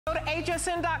Go to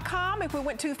hsn.com if we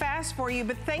went too fast for you,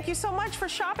 but thank you so much for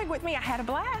shopping with me. I had a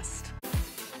blast.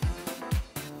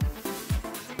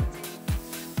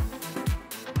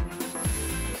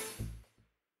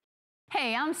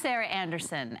 Hey, I'm Sarah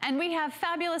Anderson, and we have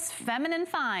fabulous feminine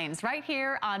finds right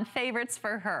here on Favorites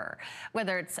for Her.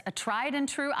 Whether it's a tried and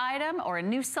true item or a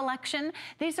new selection,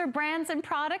 these are brands and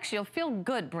products you'll feel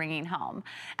good bringing home.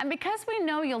 And because we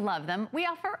know you'll love them, we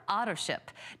offer auto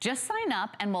ship. Just sign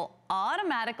up and we'll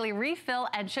automatically refill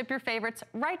and ship your favorites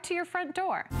right to your front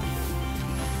door.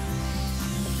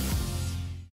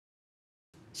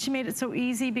 She made it so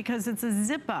easy because it's a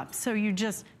zip up. So you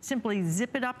just simply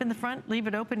zip it up in the front, leave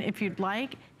it open if you'd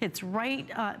like. It's right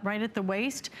at the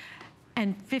waist.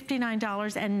 And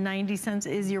 $59.90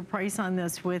 is your price on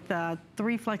this with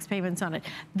 3 flex payments on it.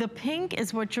 The pink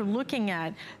is what you're looking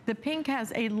at. The pink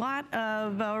has a lot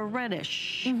of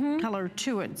reddish color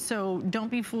to it. So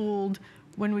don't be fooled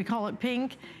when we call it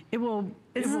pink.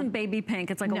 This isn't baby pink.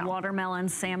 It's like a watermelon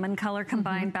salmon color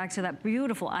combined back to that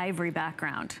beautiful ivory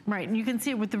background. Right, and you can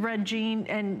see it with the red jean,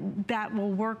 and that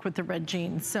will work with the red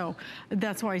jeans. So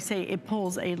that's why I say it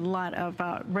pulls a lot of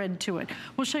red to it.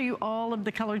 We'll show you all of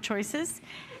the color choices,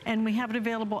 and we have it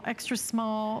available extra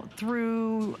small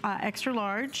through extra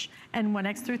large and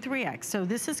 1X through 3X. So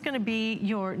this is gonna be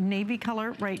your navy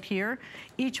color right here.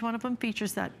 Each one of them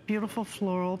features that beautiful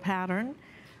floral pattern.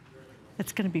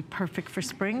 It's gonna be perfect for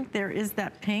spring. There is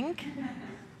that pink.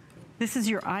 This is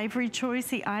your ivory choice.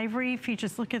 The ivory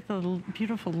features, look at the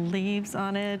beautiful leaves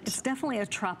on it. It's definitely a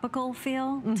tropical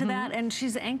feel to that, and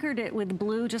she's anchored it with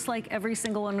blue, just like every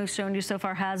single one we've shown you so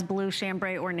far has blue,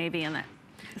 chambray, or navy in it.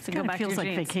 So go back feels to your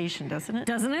like jeans. Vacation, doesn't it?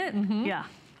 Doesn't it? Yeah.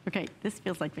 Okay, this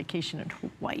feels like vacation in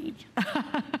Hawaii.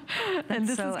 And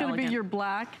this so is gonna be your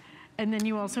black. And then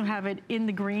you also have it in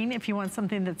the green if you want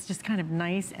something that's just kind of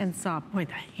nice and soft. Boy,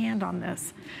 the hand on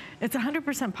this. It's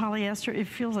 100% polyester. It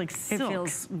feels like silk. It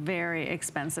feels very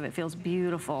expensive. It feels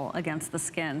beautiful against the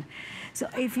skin. So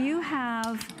if you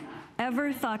have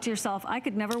ever thought to yourself, I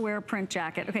could never wear a print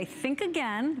jacket. Okay, think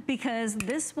again, because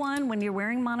this one, when you're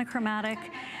wearing monochromatic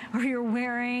or you're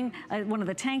wearing one of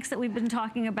the tanks that we've been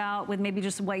talking about with maybe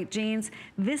just white jeans,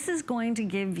 this is going to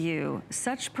give you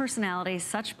such personality,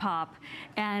 such pop,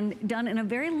 and done in a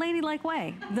very ladylike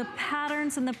way. The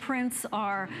patterns and the prints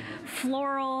are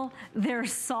floral, they're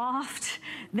soft,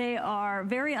 they are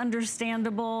very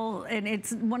understandable, and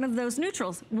it's one of those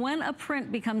neutrals. When a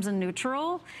print becomes a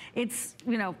neutral, it's,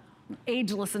 you know,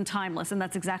 ageless and timeless, and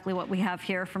that's exactly what we have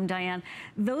here from Diane.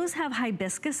 Those have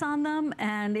hibiscus on them,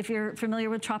 and if you're familiar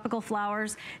with tropical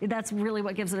flowers, that's really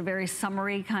what gives it a very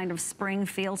summery kind of spring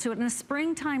feel to it. And a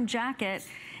springtime jacket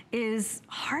is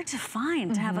hard to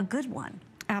find to have a good one.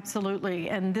 Absolutely,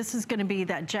 and this is gonna be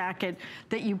that jacket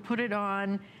that you put it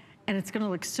on and it's gonna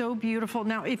look so beautiful.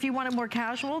 Now, if you want it more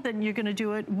casual, then you're gonna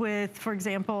do it with, for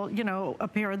example, you know, a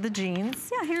pair of the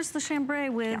jeans. Yeah, here's the chambray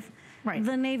with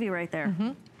the navy right there.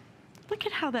 Look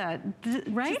at how that,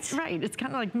 right? Right, it's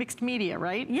kind of like mixed media,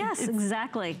 right? Yes, it's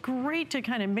exactly. Great to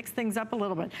kind of mix things up a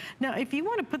little bit. Now, if you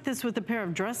want to put this with a pair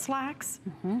of dress slacks,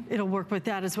 it'll work with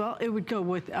that as well. It would go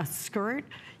with a skirt.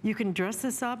 You can dress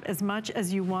this up as much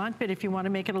as you want, but if you want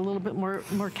to make it a little bit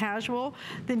more casual,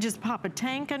 then just pop a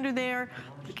tank under there.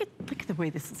 Look at the way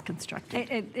this is constructed.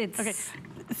 It's okay.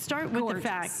 Start with the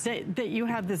fact that you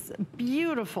have this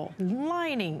beautiful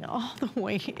lining all the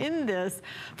way in this.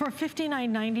 For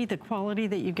 $59.90, the quality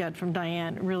that you get from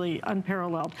Diane, really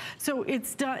unparalleled. So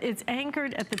it's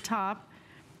anchored at the top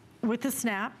with a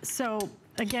snap. So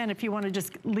again, if you want to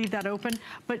just leave that open,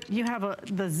 but you have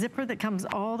the zipper that comes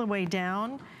all the way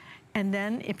down. And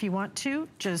then if you want to,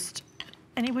 just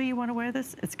any way you want to wear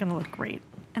this, it's going to look great.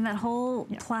 And that whole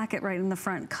placket right in the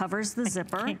front covers the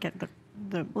zipper. I can't get the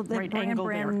well, right angle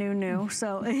brand new.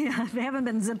 So yeah, they haven't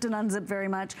been zipped and unzipped very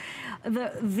much.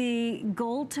 The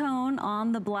gold tone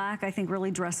on the black, I think,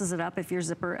 really dresses it up if your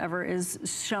zipper ever is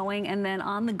showing. And then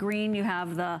on the green, you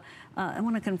have the, I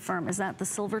want to confirm, is that the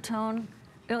silver tone?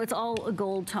 No, it's all a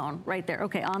gold tone right there.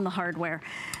 Okay, on the hardware.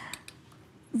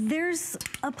 There's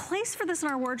a place for this in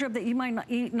our wardrobe that you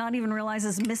might not even realize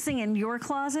is missing in your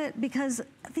closet, because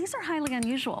these are highly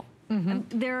unusual.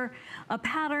 They're a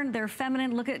pattern, they're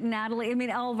feminine. Look at Natalie. I mean,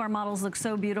 all of our models look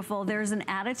so beautiful. There's an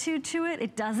attitude to it.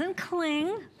 It doesn't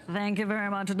cling. Thank you very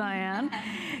much, Diane.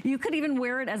 You could even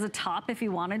wear it as a top if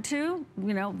you wanted to.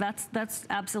 You know, that's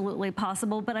absolutely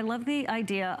possible. But I love the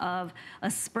idea of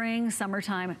a spring,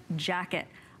 summertime jacket.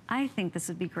 I think this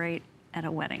would be great at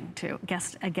a wedding too.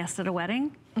 A guest at a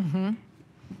wedding.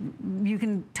 You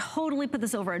can totally put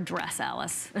this over a dress,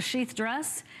 Alice. A sheath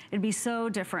dress, it'd be so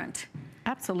different.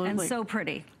 Absolutely. And so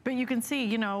pretty. But you can see,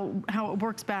 you know, how it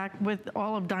works back with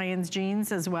all of Diane's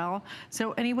jeans as well.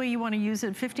 So any way you want to use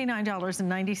it,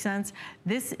 $59.90.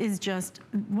 This is just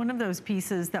one of those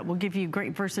pieces that will give you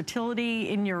great versatility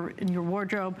in your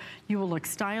wardrobe. You will look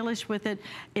stylish with it.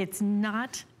 It's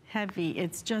not heavy.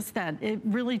 It's just that it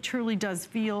really truly does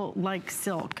feel like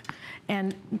silk.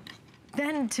 And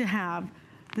then to have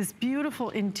this beautiful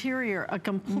interior, a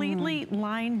completely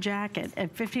lined jacket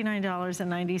at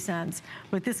 $59.90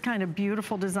 with this kind of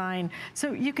beautiful design.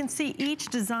 So you can see each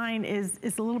design is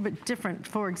a little bit different.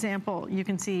 For example, you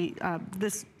can see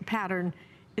this pattern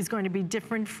is going to be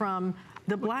different from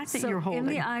the black that you're holding. In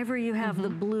the ivory, you have the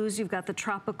blues, you've got the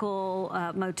tropical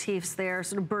motifs there,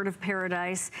 sort of bird of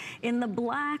paradise. In the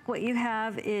black, what you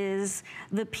have is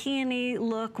the peony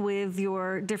look with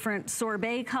your different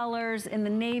sorbet colors. In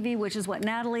the navy, which is what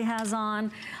Natalie has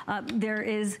on, there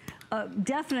is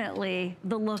definitely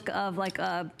the look of like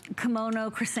a kimono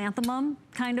chrysanthemum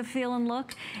kind of feel and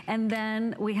look. And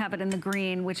then we have it in the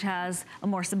green, which has a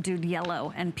more subdued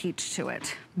yellow and peach to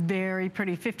it. Very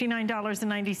pretty,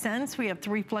 $59.90. We have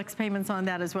 3 flex payments on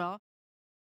that as well.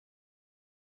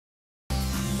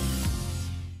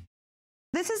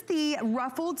 This is the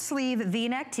ruffled sleeve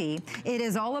V-neck tee. It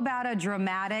is all about a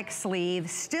dramatic sleeve,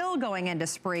 still going into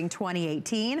spring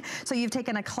 2018. So you've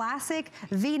taken a classic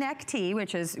V-neck tee,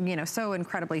 which is, you know, so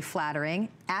incredibly flattering,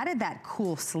 added that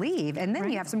cool sleeve, and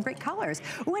then you have some great colors.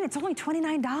 Oh, and it's only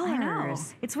 $29. I know.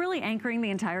 It's really anchoring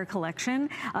the entire collection,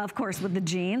 of course, with the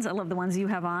jeans. I love the ones you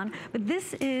have on. But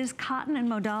this is cotton and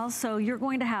modal, so you're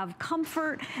going to have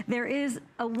comfort. There is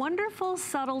a wonderful,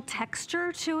 subtle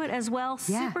texture to it as well.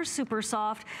 Super, super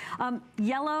soft.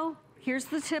 Yellow, here's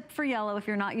the tip for yellow if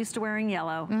you're not used to wearing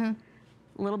yellow.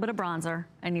 A little bit of bronzer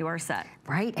and you are set.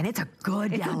 Right, and it's a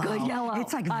good yellow. It's a good yellow.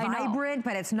 It's like vibrant,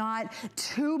 but it's not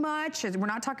too much. We're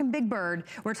not talking Big Bird.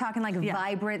 We're talking like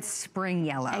vibrant spring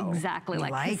yellow. Exactly,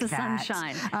 like the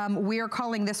sunshine. We are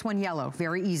calling this one yellow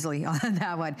very easily on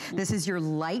that one. This is your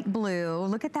light blue.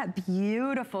 Look at that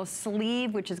beautiful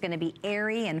sleeve, which is going to be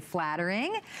airy and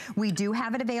flattering. We do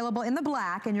have it available in the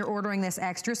black, and you're ordering this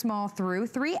extra small through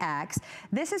 3X.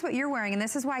 This is what you're wearing, and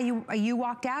this is why you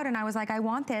walked out, and I was like, I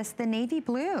want this. The navy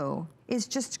blue is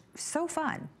just so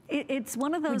fun. It's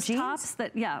one of those tops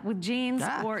that, with jeans,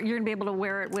 or you're gonna be able to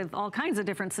wear it with all kinds of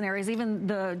different scenarios, even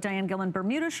the Diane Gilman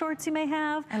Bermuda shorts you may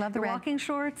have. I love the red. Walking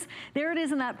shorts. There it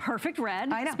is in that perfect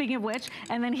red, I know. Speaking of which,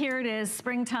 and then here it is,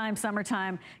 springtime,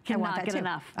 summertime, cannot get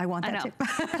enough. I want that too.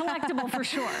 Collectible for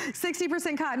sure.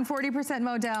 60% cotton, 40%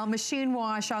 modal, machine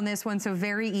wash on this one, so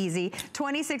very easy.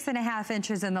 26.5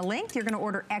 inches in the length. You're gonna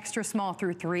order extra small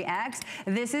through 3X.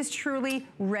 This is truly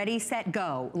ready, set,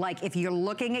 go. Like if you're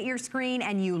looking at your screen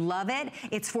and you love it,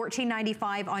 it's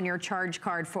 $14.95 on your charge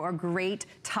card for a great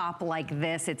top like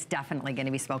this. It's definitely gonna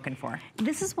be spoken for.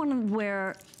 This is one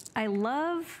where I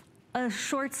love a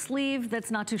short sleeve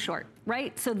that's not too short,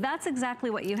 right? So that's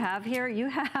exactly what you have here. You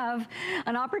have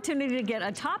an opportunity to get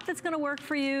a top that's gonna work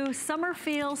for you, summer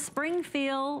feel, spring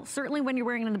feel. Certainly when you're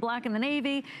wearing it in the black and the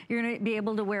navy, you're gonna be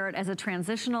able to wear it as a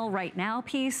transitional right now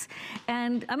piece.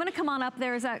 And I'm gonna come on up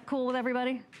there. Is that cool with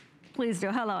everybody? Please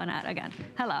do. Hello, Annette, again.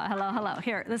 Hello, hello, hello.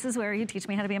 Here, this is where you teach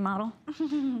me how to be a model.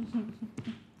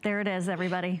 There it is,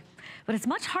 everybody. But it's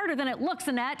much harder than it looks,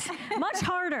 Annette. Much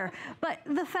harder. But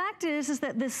the fact is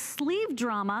that this sleeve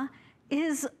drama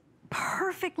is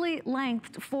perfectly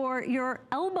lengthed for your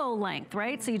elbow length,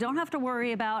 right? So you don't have to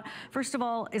worry about, first of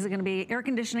all, is it gonna be air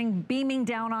conditioning beaming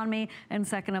down on me? And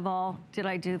second of all, did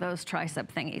I do those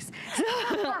tricep thingies?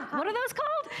 What are those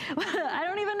called? I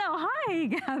don't even know. Hi,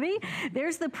 Gabby.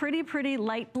 There's the pretty, pretty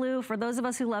light blue. For those of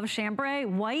us who love chambray,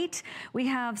 white, we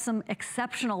have some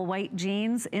exceptional white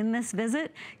jeans in this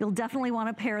visit. You'll definitely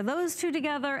wanna pair those two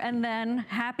together, and then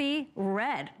happy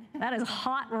red. That is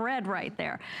hot red right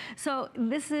there. So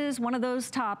this is one of those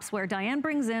tops where Diane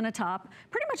brings in a top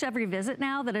pretty much every visit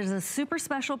now that is a super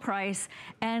special price,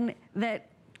 and that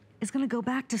is gonna go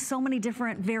back to so many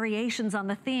different variations on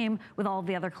the theme with all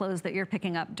the other clothes that you're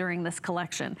picking up during this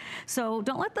collection. So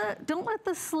don't let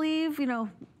the sleeve, you know,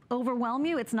 overwhelm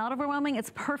you. It's not overwhelming,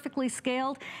 it's perfectly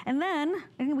scaled. And then,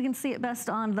 I think we can see it best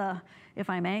on the, if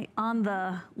I may, on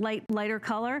the lighter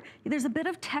color. There's a bit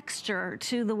of texture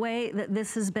to the way that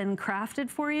this has been crafted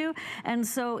for you. And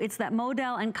so it's that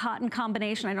modal and cotton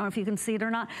combination. I don't know if you can see it or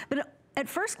not, but at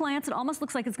first glance, it almost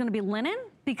looks like it's gonna be linen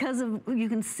because of, you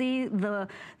can see the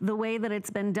way that it's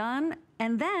been done.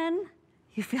 And then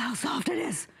you feel how soft it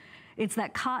is. It's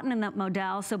that cotton and that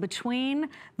modal. So between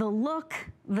the look,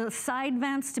 the side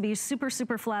vents to be super,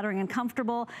 super flattering and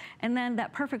comfortable, and then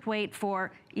that perfect weight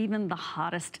for even the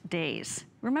hottest days.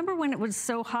 Remember when it was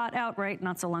so hot out, right?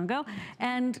 Not so long ago.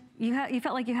 And you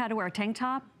felt like you had to wear a tank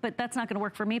top, but that's not gonna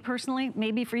work for me personally.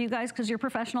 Maybe for you guys, because you're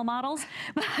professional models.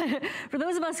 But for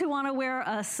those of us who wanna wear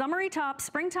a summery top,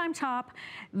 springtime top,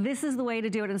 this is the way to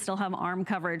do it and still have arm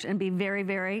coverage and be very,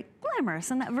 very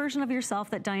glamorous. And that version of yourself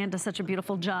that Diane does such a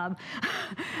beautiful job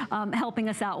helping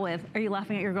us out with. Are you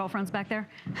laughing at your girlfriends back there?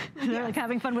 They're like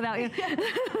having fun without you.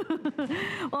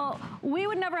 Well, we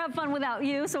would never have fun without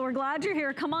you, so we're glad you're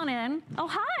here. Come on in. Oh,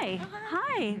 hi.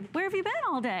 Hi. Where have you been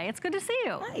all day? It's good to see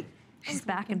you. Hi. She's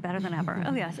back and better than ever.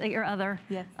 Oh, yes, at your other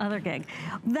gig.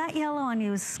 That yellow on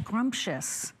you is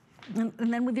scrumptious. And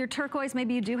then with your turquoise,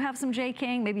 maybe you do have some J.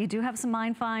 King, maybe you do have some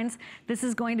Mine Finds. This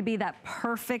is going to be that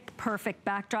perfect, perfect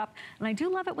backdrop. And I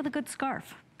do love it with a good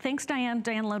scarf. Thanks, Diane.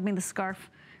 Diane loaned me the scarf,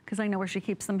 because I know where she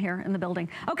keeps them here in the building.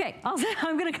 Okay,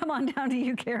 I'm gonna come on down to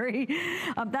you, Carrie.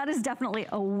 That is definitely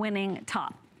a winning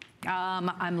top.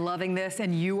 I'm loving this,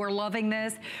 and you are loving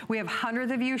this. We have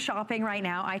hundreds of you shopping right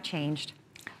now. I changed.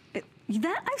 I've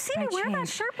seen you wear that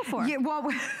shirt before. Yeah, well,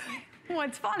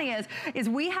 what's funny is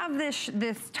we have this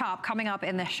top coming up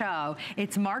in the show.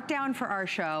 It's marked down for our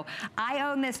show. I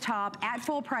own this top at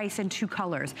full price in 2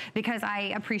 colors because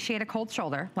I appreciate a cold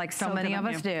shoulder, like so many of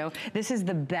us do. This is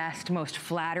the best, most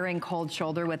flattering cold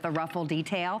shoulder with the ruffle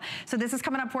detail. So this is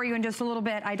coming up for you in just a little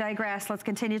bit. I digress. Let's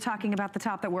continue talking about the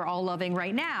top that we're all loving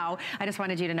right now. I just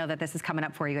wanted you to know that this is coming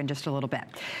up for you in just a little bit.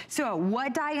 So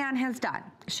what Diane has done,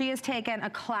 she has taken a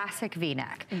classic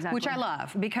V-neck, which I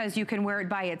love because you can wear it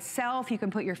by itself. You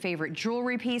can put your favorite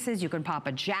jewelry pieces. You can pop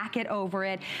a jacket over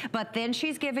it. But then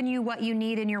she's given you what you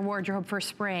need in your wardrobe for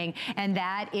spring, and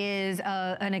that is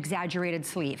an exaggerated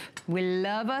sleeve. We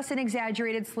love us an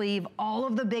exaggerated sleeve. All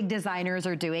of the big designers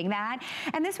are doing that.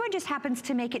 And this one just happens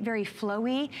to make it very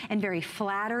flowy and very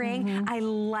flattering. I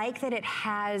like that it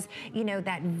has, you know,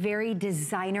 that very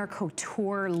designer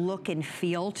couture look and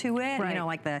feel to it. You know,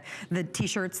 like the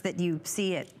t-shirts that you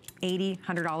see at $80,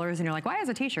 $100, and you're like, why is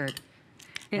a t-shirt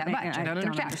that much? I don't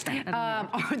understand.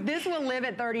 This will live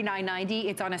at $39.90.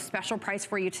 It's on a special price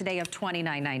for you today of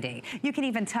 $29.90. You can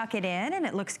even tuck it in and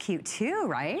it looks cute too,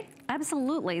 right?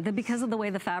 Absolutely. Because of the way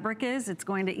the fabric is, it's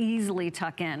going to easily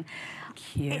tuck in.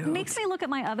 Cute. It makes me look at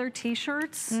my other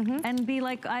t-shirts and be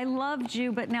like, I loved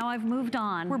you, but now I've moved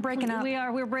on. We're breaking up.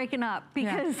 We're breaking up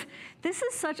because this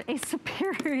is such a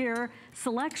superior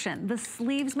selection. The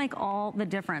sleeves make all the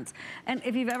difference. And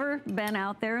if you've ever been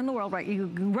out there in the world, right, you're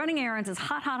running errands, it's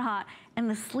hot, hot, hot, and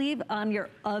the sleeve on your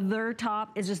other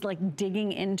top is just like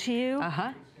digging into you.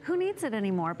 Who needs it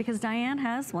anymore? Because Diane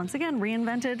has, once again,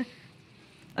 reinvented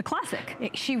a classic.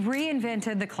 She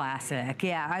reinvented the classic.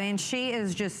 Yeah, I mean, she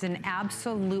is just an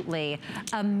absolutely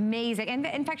amazing, and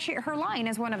in fact, her line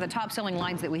is one of the top selling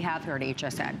lines that we have here at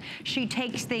HSN. She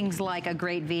takes things like a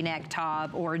great V-neck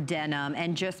top or denim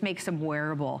and just makes them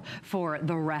wearable for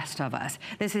the rest of us.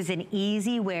 This is an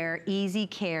easy wear, easy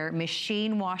care,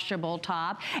 machine washable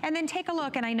top. And then take a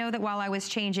look, and I know that while I was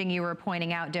changing, you were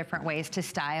pointing out different ways to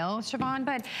style, Siobhan,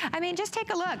 but I mean, just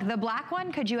take a look. The black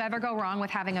one, could you ever go wrong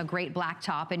with having a great black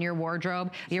top in your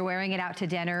wardrobe? You're wearing it out to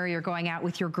dinner, you're going out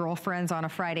with your girlfriends on a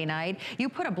Friday night. You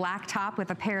put a black top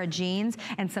with a pair of jeans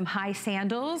and some high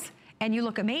sandals, and you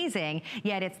look amazing,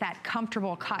 yet it's that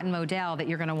comfortable cotton modal that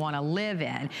you're gonna wanna live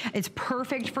in. It's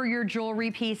perfect for your jewelry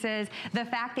pieces. The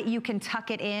fact that you can tuck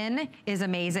it in is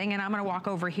amazing, and I'm gonna walk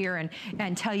over here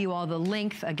and tell you all the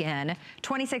length again.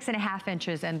 26.5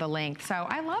 inches in the length. So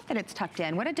I love that it's tucked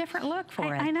in. What a different look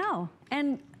for it. I know,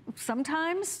 and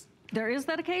sometimes there is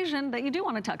that occasion that you do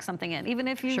want to tuck something in, even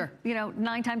if you, you know,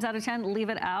 9 times out of 10 leave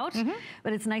it out.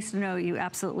 But it's nice to know you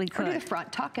absolutely could. Or do the front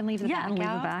tuck and leave the back out. Yeah, and leave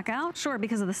the back out. Sure,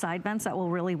 because of the side vents, that will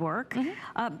really work.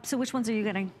 So which ones are you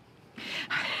getting?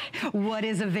 What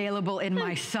is available in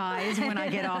my size when I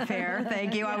get off air?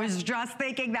 Thank you. I was just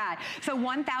thinking that. So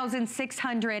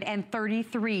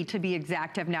 1,633 to be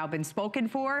exact have now been spoken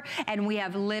for, and we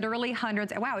have literally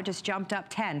hundreds. Wow, it just jumped up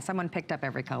 10. Someone picked up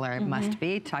every color. It must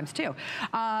be times 2.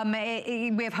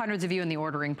 We have hundreds of you in the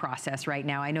ordering process right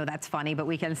now. I know that's funny, but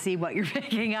we can see what you're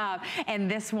picking up,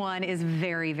 and this one is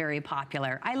very, very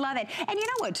popular. I love it. And you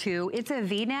know what, too? It's a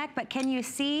V-neck, but can you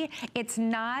see it's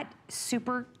not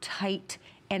super tight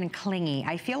and clingy.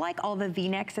 I feel like all the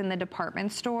V-necks in the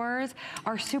department stores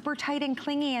are super tight and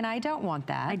clingy, and I don't want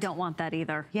that. I don't want that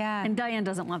either. Yeah. And Diane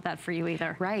doesn't want that for you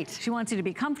either. Right. She wants you to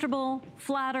be comfortable,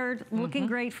 flattered, looking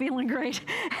great, feeling great.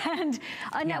 And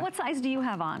Annette, what size do you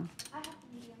have on? I have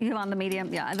medium. You have on the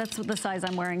medium? Yeah, that's the size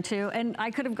I'm wearing too. And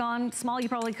I could have gone small, you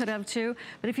probably could have too.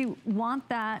 But if you want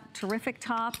that terrific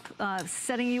top,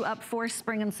 setting you up for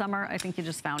spring and summer, I think you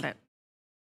just found it.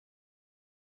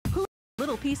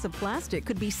 Little piece of plastic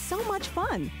could be so much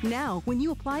fun. Now, when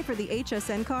you apply for the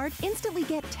HSN card, instantly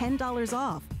get $10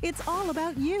 off. It's all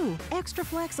about you. Extra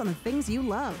flex on the things you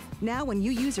love. Now, when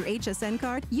you use your HSN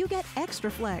card, you get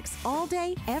extra flex all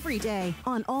day, every day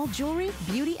on all jewelry,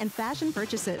 beauty, and fashion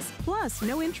purchases. Plus,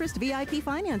 no interest VIP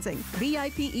financing,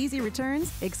 VIP easy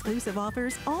returns, exclusive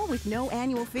offers, all with no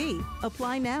annual fee.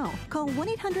 Apply now. Call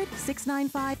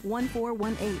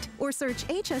 1-800-695-1418 or search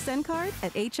HSN card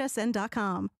at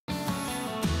hsn.com.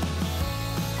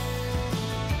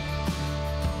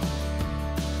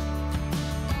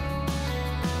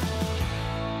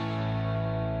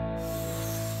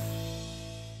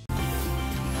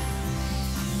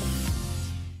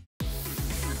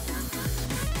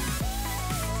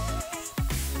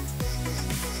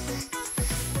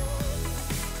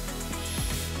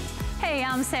 Hey,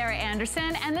 I'm Sarah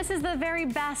Anderson, and this is the very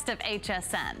best of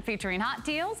HSN, featuring hot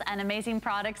deals and amazing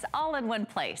products all in one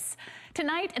place.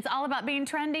 Tonight, it's all about being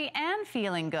trendy and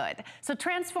feeling good. So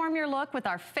transform your look with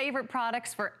our favorite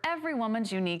products for every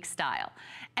woman's unique style.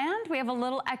 And we have a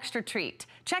little extra treat.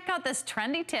 Check out this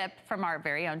trendy tip from our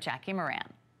very own Jackie Moran.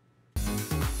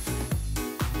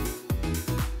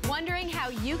 Wondering how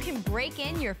you can break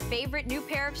in your favorite new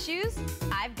pair of shoes?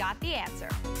 I've got the answer.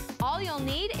 All you'll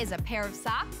need is a pair of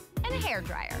socks and a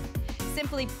hairdryer.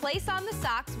 Simply place on the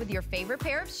socks with your favorite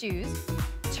pair of shoes,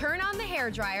 turn on the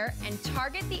hairdryer, and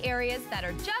target the areas that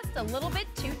are just a little bit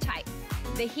too tight.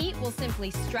 The heat will simply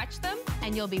stretch them,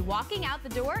 and you'll be walking out the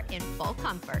door in full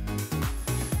comfort.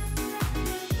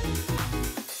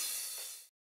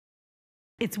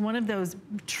 It's one of those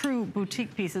true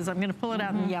boutique pieces. I'm gonna pull it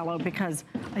out in yellow because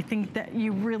I think that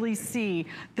you really see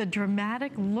the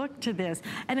dramatic look to this.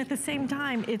 And at the same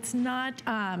time, it's not,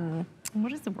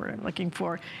 what is the word I'm looking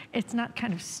for? It's not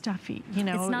kind of stuffy, you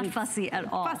know? It's not fussy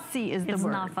at all. Fussy is the word. It's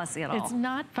not fussy at all. It's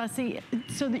not fussy,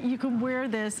 so that you can wear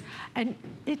this, and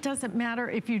it doesn't matter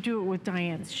if you do it with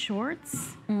Diane's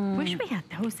shorts. Wish we had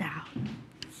those out.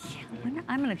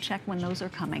 I'm gonna check when those are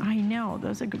coming. I know,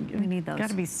 those are good. We need those.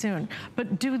 Gotta be soon.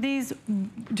 But do this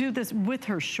with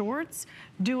her shorts,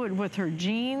 do it with her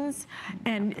jeans,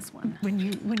 and this one. when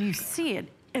you see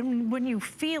it, and when you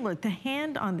feel it, the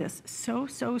hand on this, so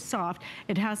soft.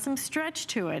 It has some stretch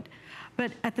to it,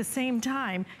 but at the same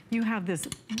time, you have this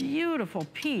beautiful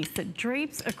piece that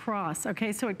drapes across,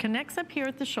 okay? So it connects up here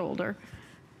at the shoulder,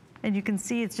 and you can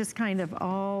see it's just kind of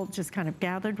all just kind of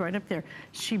gathered right up there.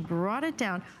 She brought it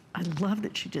down. I love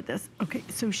that she did this. Okay,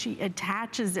 so she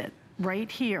attaches it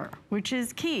right here, which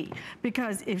is key,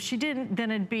 because if she didn't, then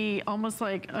it'd be almost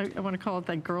like, I want to call it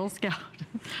that Girl Scout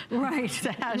Right.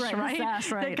 sash, right?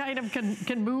 Sash, right. That kind of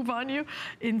can move on you.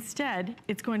 Instead,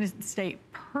 it's going to stay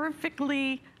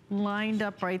perfectly lined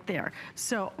up right there.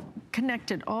 So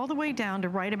connected all the way down to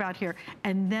right about here,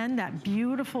 and then that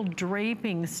beautiful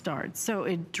draping starts. So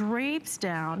it drapes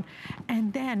down,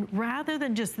 and then rather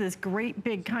than just this great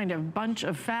big kind of bunch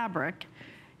of fabric,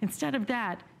 instead of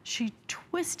that, she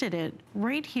twisted it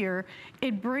right here.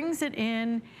 It brings it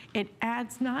in. It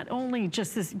adds not only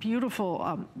just this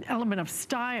beautiful element of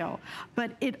style,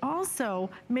 but it also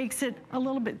makes it a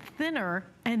little bit thinner,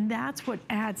 and that's what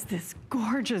adds this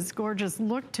gorgeous, gorgeous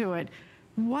look to it.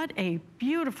 What a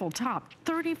beautiful top.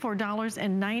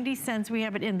 $34.90. We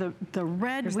have it in the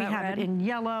red. We have it in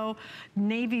yellow,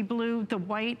 navy blue, the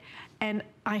white, and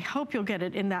I hope you'll get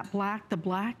it in that black. The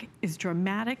black is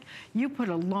dramatic. You put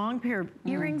a long pair of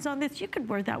earrings on this. You could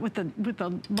wear that with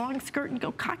a long skirt and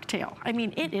go cocktail. I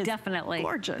mean, it is definitely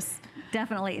gorgeous.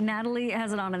 Definitely. Natalie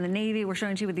has it on in the navy. We're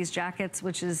showing you with these jackets,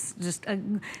 which is just,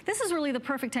 this is really the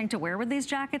perfect tank to wear with these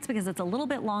jackets because it's a little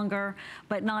bit longer,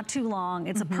 but not too long.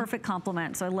 It's a perfect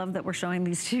complement. So I love that we're showing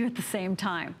these two at the same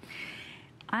time.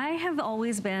 I have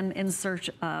always been in search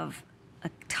of a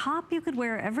top you could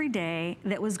wear every day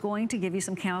that was going to give you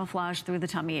some camouflage through the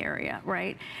tummy area,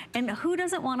 right? And who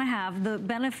doesn't want to have the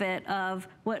benefit of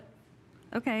what,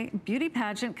 okay, beauty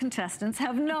pageant contestants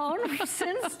have known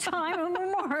since time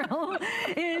immemorial,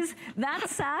 is that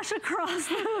sash across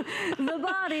the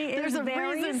body. There's a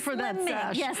very reason for that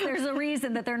sash. Yes, there's a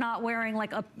reason that they're not wearing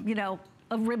like a, you know,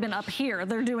 a ribbon up here.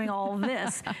 They're doing all of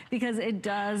this because it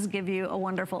does give you a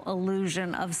wonderful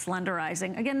illusion of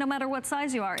slenderizing. Again, no matter what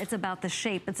size you are, it's about the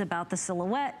shape, it's about the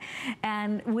silhouette.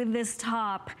 And with this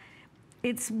top,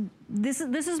 this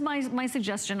is my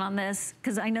suggestion on this,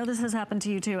 because I know this has happened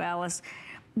to you too, Alice.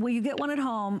 Well, you get one at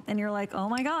home and you're like, oh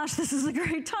my gosh, this is a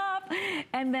great top.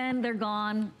 and then they're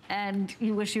gone, and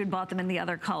you wish you had bought them in the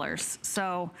other colors.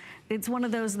 So it's one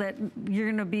of those that you're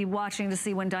gonna be watching to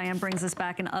see when Diane brings us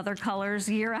back in other colors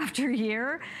year after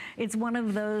year. It's one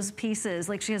of those pieces,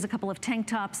 like she has a couple of tank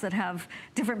tops that have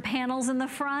different panels in the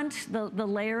front, the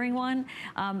layering one.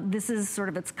 This is sort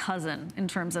of its cousin in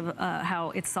terms of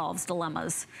how it solves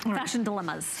dilemmas, fashion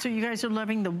dilemmas. So you guys are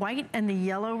loving the white and the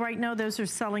yellow right now. Those are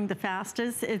selling the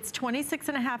fastest. It's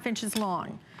 26.5 inches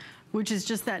long, which is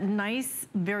just that nice,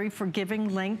 very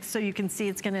forgiving length. So you can see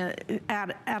it's gonna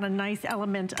add a nice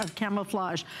element of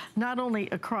camouflage, not only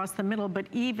across the middle, but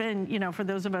even, you know, for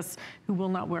those of us who will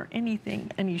not wear anything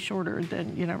any shorter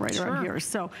than, you know, right around here.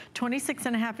 So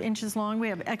 26.5 inches long. We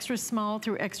have extra small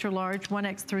through extra large,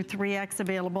 1X through 3X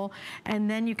available. And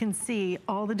then you can see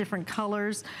all the different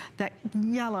colors. That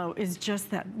yellow is just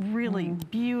that really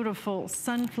beautiful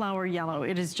sunflower yellow.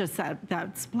 It is just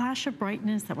that splash of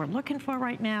brightness that we're looking for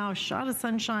right now. Shot of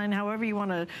sunshine, however you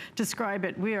want to describe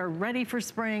it. We are ready for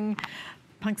spring.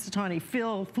 Punxsutawney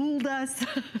Phil fooled us,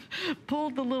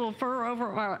 pulled the little fur over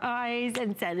our eyes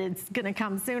and said it's gonna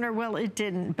come sooner. Well, it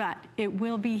didn't, but it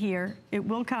will be here. It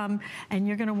will come, and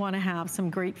you're gonna wanna have some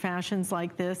great fashions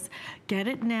like this. Get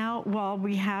it now while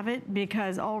we have it,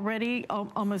 because already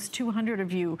almost 200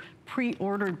 of you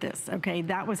pre-ordered this, okay?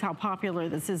 That was how popular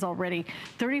this is already.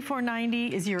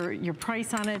 $34.90 is your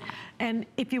price on it. And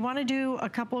if you wanna do a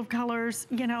couple of colors,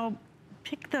 you know,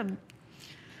 pick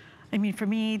I mean, for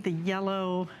me, the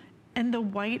yellow and the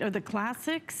white are the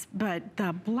classics, but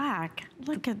the black,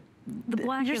 look at, the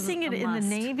black. You're seeing it in the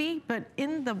navy, but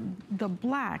in the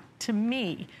black, to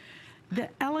me, the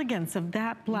elegance of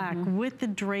that black with the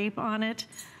drape on it,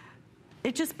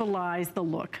 it just belies the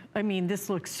look. I mean, this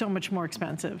looks so much more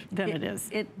expensive than it is.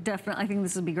 It definitely, I think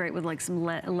this would be great with like some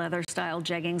leather style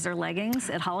jeggings or leggings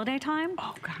at holiday time.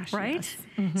 Oh gosh, right?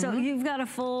 Yes. So you've got a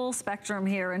full spectrum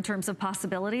here in terms of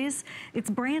possibilities. It's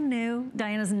brand new.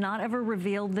 Diana's not ever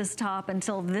revealed this top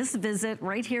until this visit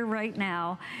right here, right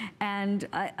now. And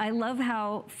I love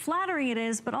how flattering it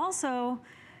is, but also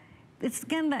it's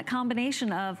again that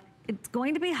combination of it's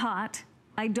going to be hot.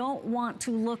 I don't want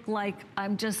to look like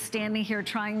I'm just standing here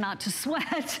trying not to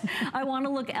sweat. I want to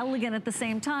look elegant at the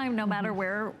same time, no matter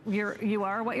where you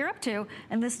are, what you're up to.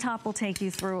 And this top will take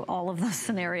you through all of those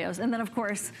scenarios. And then, of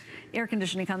course, air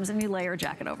conditioning comes and you layer a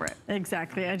jacket over it.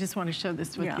 Exactly. I just want to show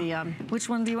this with the... Which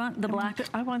one do you want? The black?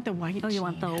 I want the white. Oh, you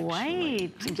want the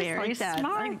white. Very like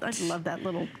smart. I love that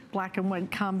little black and white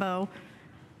combo.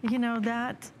 You know,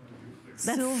 that's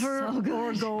silver so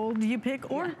or gold you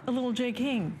pick, or a little J.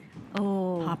 King.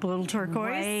 Oh, pop a little turquoise.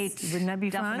 Right. Wouldn't that be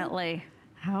Definitely. fun?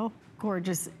 How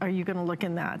gorgeous are you going to look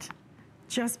in that?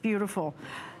 Just beautiful.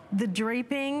 The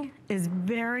draping is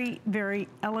very, very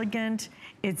elegant.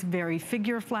 It's very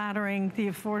figure flattering. The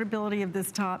affordability of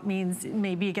this top means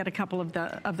maybe you get a couple of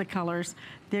the colors.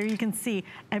 There you can see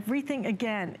everything.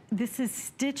 Again, this is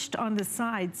stitched on the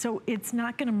side, so it's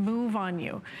not going to move on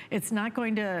you. It's not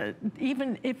going to,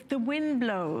 even if the wind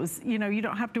blows, you know, you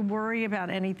don't have to worry about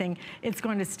anything. It's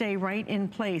going to stay right in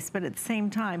place. But at the same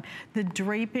time, the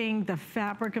draping, the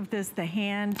fabric of this, the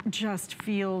hand just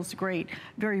feels great.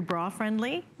 Very bra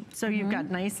friendly. So you've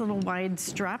got nice little wide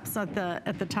straps at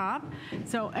the top.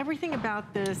 So everything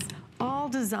about this, all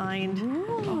designed.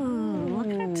 Ooh, look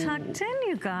at it tucked in,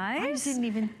 you guys. I didn't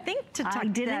even think to tuck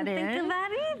that in. I didn't think of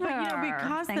that either. But you know,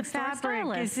 because the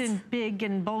fabric isn't big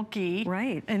and bulky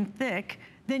and thick,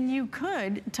 then you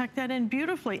could tuck that in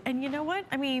beautifully. And you know what?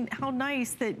 I mean, how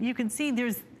nice that you can see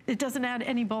it doesn't add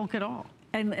any bulk at all.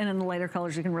 And in the lighter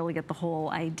colors, you can really get the whole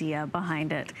idea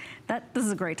behind it. This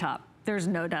is a great top. There's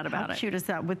no doubt about it. How cute is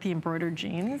that with the embroidered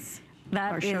jeans?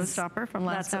 That our is showstopper from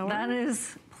last hour. That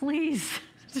is, please,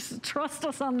 just trust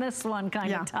us on this one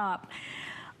kind of top.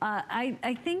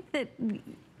 I think that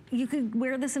you could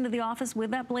wear this into the office with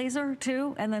that blazer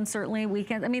too, and then certainly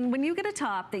weekends. I mean, when you get a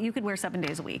top that you could wear 7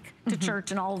 days a week to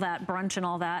church and all that, brunch and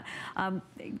all that,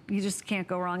 you just can't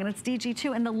go wrong. And it's DG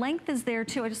too, and the length is there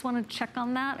too. I just want to check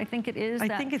on that. I think it is. I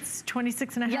think it's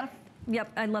 26.5.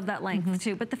 Yep, I love that length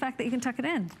too, but the fact that you can tuck it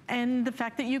in. And the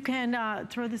fact that you can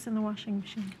throw this in the washing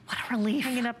machine. What a relief.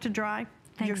 Hang it up to dry.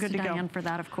 Thanks You're good to Diane go. for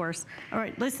that, of course. All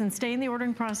right, listen, stay in the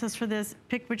ordering process for this.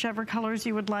 Pick whichever colors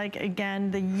you would like. Again,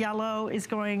 the yellow is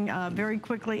going very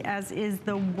quickly, as is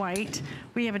the white.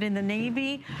 We have it in the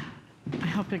navy. I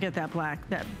hope you get that black.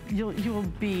 That you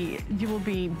will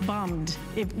be bummed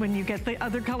when you get the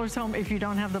other colors home if you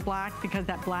don't have the black, because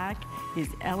that black is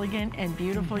elegant and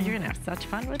beautiful. You're gonna have such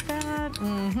fun with that.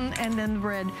 And then the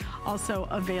red also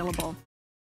available.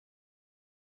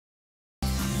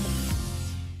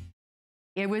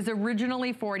 It was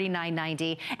originally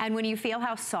 $49.90. And when you feel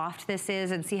how soft this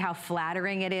is and see how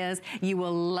flattering it is, you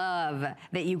will love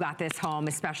that you got this home,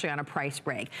 especially on a price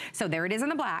break. So there it is in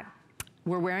the black.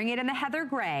 We're wearing it in the heather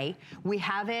gray. We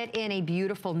have it in a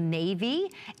beautiful navy.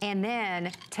 And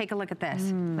then take a look at this.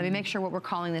 Let me make sure what we're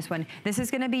calling this one. This is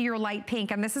gonna be your light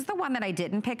pink. And this is the one that I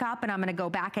didn't pick up, and I'm gonna go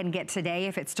back and get today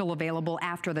if it's still available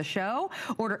after the show.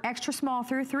 Order extra small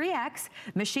through 3X.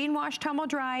 Machine wash, tumble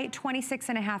dry,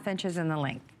 26.5 inches in the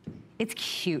length. It's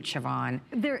cute, Siobhan.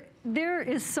 There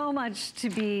is so much to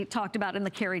be talked about in the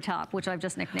Carrie top, which I've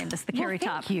just nicknamed this the Carrie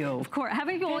top. Thank you. Of course.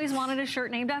 Haven't you always wanted a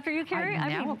shirt named after you, Carrie?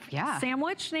 I know, yeah.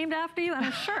 Sandwich named after you and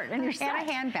a shirt and your set. And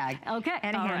a handbag. Okay,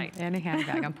 and a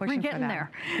handbag. I'm pushing We're getting for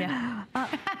that. there. Yeah.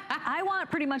 I want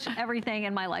pretty much everything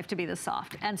in my life to be this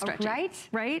soft and stretchy. Right?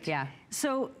 Right? Yeah.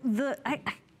 So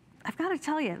I've got to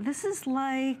tell you, this is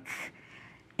like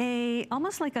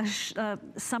almost like a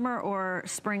summer or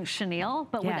spring chenille,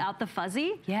 but without the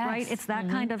fuzzy, right? It's that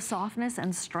kind of softness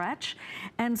and stretch.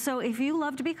 And so if you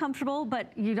love to be comfortable,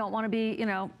 but you don't want to be, you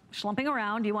know, schlumping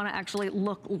around, you want to actually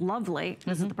look lovely,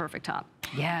 this is the perfect top.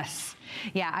 Yes.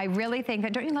 Yeah, I really think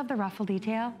that, don't you love the ruffle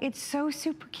detail? It's so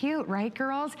super cute, right,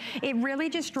 girls? It really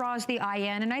just draws the eye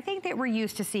in, and I think that we're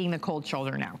used to seeing the cold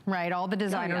shoulder now, right? All the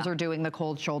designers are doing the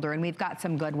cold shoulder, and we've got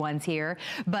some good ones here,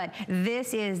 but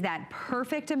this is that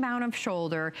perfect amount of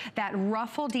shoulder, that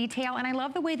ruffle detail, and I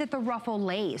love the way that the ruffle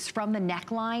lays from the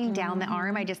neckline down the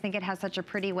arm. I just think it has such a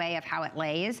pretty way of how it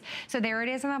lays. So there it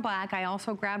is in the black. I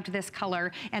also grabbed this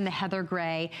color and the heather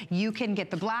gray. You can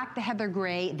get the black, the heather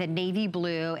gray, the navy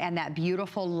blue, and that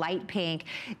beautiful light pink.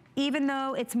 Even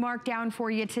though it's marked down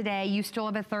for you today, you still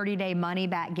have a 30-day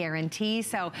money-back guarantee.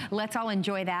 So let's all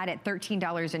enjoy that at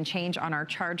 $13 and change on our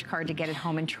charge card to get it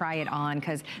home and try it on,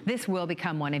 because this will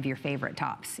become one of your favorite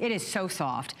tops. It is so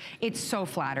soft. It's so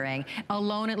flattering.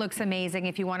 Alone, it looks amazing.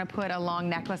 If you want to put a long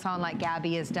necklace on like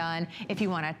Gabby has done, if you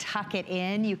want to tuck it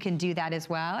in, you can do that as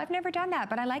well. I've never done that,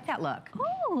 but I like that look.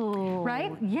 Oh,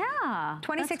 right? Yeah.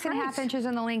 26.5 inches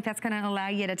in the length. That's going to allow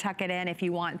you to tuck it in if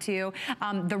you want to.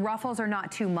 The ruffles are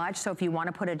not too much, so if you want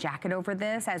to put a jacket over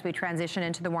this as we transition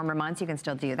into the warmer months, you can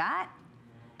still do that.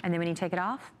 And then when you take it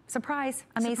off, surprise,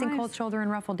 amazing cold shoulder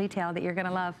and ruffle detail that you're going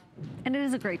to love. And it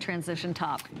is a great transition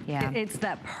top. Yeah. It's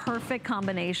that perfect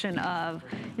combination of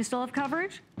you still have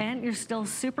coverage and you're still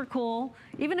super cool.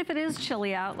 Even if it is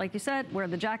chilly out, like you said, wear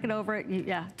the jacket over it.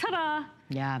 Yeah, ta-da!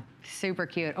 Yeah, super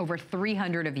cute. Over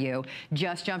 300 of you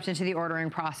just jumped into the ordering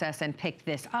process and picked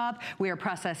this up. We are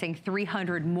processing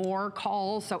 300 more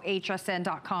calls, so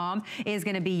hsn.com is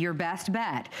gonna be your best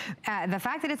bet. The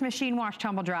fact that it's machine wash,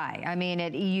 tumble dry, I mean,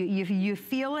 you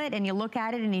feel it and you look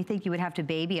at it and you think you would have to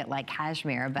baby it like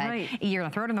cashmere, but you're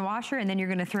gonna throw it in the washer and then you're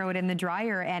gonna throw it in the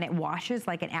dryer and it washes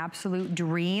like an absolute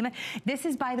dream. This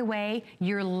is, by the way,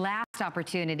 your last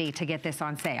opportunity to get this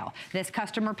on sale. This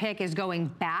customer pick is going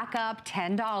back up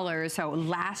 $10, so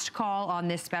last call on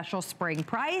this special spring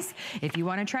price. If you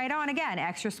want to try it on, again,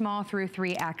 extra small through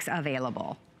 3X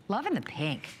available. Loving the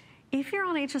pink. If you're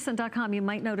on hsn.com, you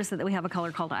might notice that we have a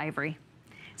color called ivory.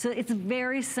 So it's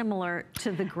very similar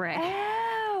to the gray.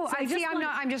 Oh, so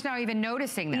I'm just now even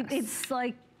noticing this. It's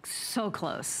like so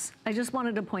close. I just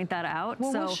wanted to point that out.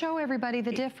 Well, so we'll show everybody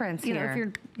the difference here. You know, if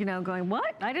you're, going,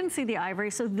 what? I didn't see the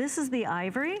ivory. So this is the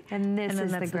ivory. And this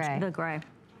is the gray. The gray.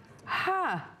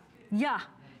 Huh. Yeah.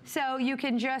 So you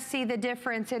can just see the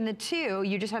difference in the two.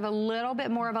 You just have a little bit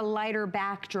more of a lighter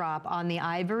backdrop on the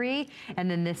ivory. And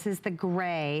then this is the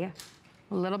gray,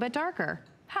 a little bit darker.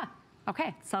 Huh,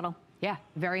 okay. Subtle. Yeah,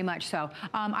 very much so.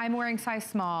 I'm wearing size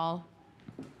small.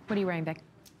 What are you wearing, Vic?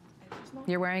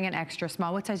 You're wearing an extra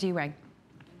small. What size are you wearing?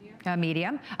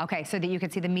 Medium. Okay, so that you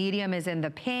can see the medium is in the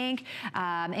pink.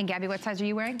 And Gabby, what size are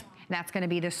you wearing? That's gonna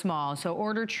be the small. So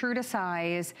order true to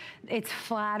size. It's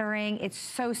flattering. It's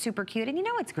so super cute. And you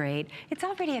know what's great? It's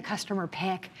already a customer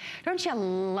pick. Don't you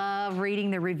love reading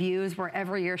the reviews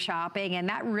wherever you're shopping? And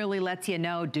that really lets you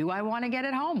know, do I wanna get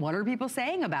it home? What are people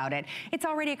saying about it? It's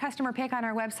already a customer pick on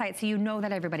our website, so you know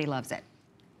that everybody loves it.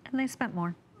 And they spent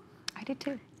more. I did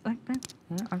too.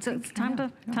 So it's time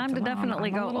to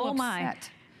definitely go, oh my.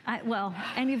 Well,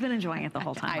 and you've been enjoying it the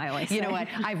whole time, I always say. You know what?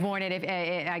 I've worn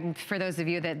it. For those of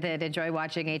you that enjoy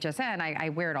watching HSN, I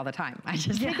wear it all the time. I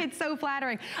just think it's so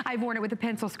flattering. I've worn it with a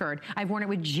pencil skirt. I've worn it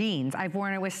with jeans. I've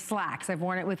worn it with slacks. I've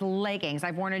worn it with leggings.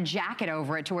 I've worn a jacket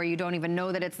over it to where you don't even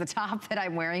know that it's the top that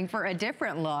I'm wearing for a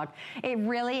different look. It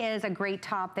really is a great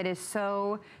top that is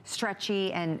so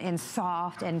stretchy and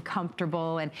soft and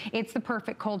comfortable, and it's the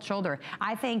perfect cold shoulder.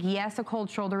 I think, yes, a cold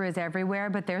shoulder is everywhere,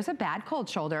 but there's a bad cold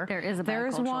shoulder. There is a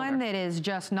bad cold shoulder. one that is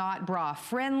just not bra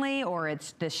friendly, or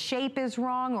it's the shape is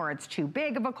wrong, or it's too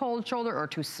big of a cold shoulder, or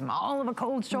too small of a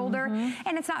cold shoulder,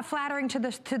 and it's not flattering to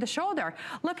the shoulder.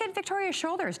 Look at Victoria's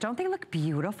shoulders. Don't they look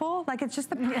beautiful? Like it's just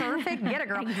the perfect, get it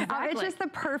girl. Exactly. It's just the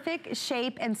perfect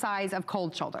shape and size of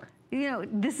cold shoulder. You know,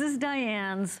 this is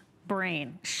Diane's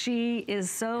brain. She is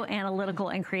so analytical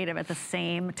and creative at the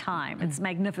same time. It's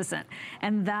magnificent.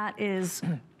 And that is,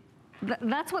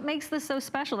 that's what makes this so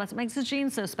special. That's what makes the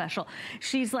jeans so special.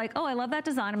 She's like, oh, I love that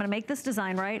design. I'm gonna make this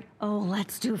design, right? Oh,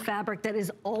 let's do fabric that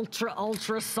is ultra,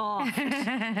 ultra soft.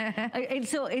 And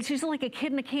so she's like a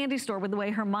kid in a candy store with the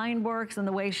way her mind works and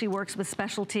the way she works with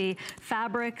specialty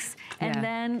fabrics. And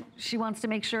then she wants to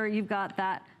make sure you've got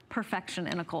that perfection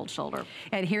in a cold shoulder.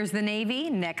 And here's the navy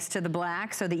next to the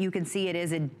black so that you can see it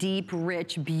is a deep,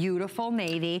 rich, beautiful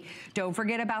navy. Don't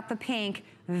forget about the pink.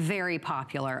 Very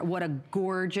popular. What a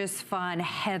gorgeous, fun,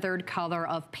 heathered color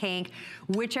of pink.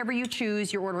 Whichever you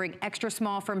choose, you're ordering extra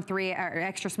small from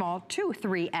extra small to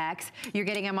 3X. You're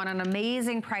getting them on an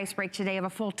amazing price break today of a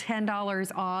full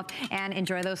 $10 off. And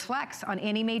enjoy those flex. On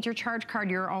any major charge card,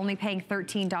 you're only paying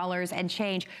 $13 and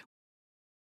change.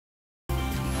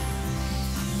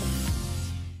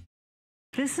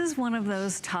 This is one of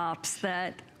those tops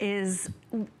that is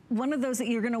one of those that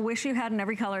you're gonna wish you had in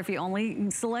every color if you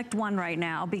only select one right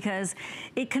now, because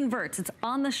it converts. It's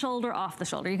on the shoulder, off the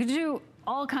shoulder. You could do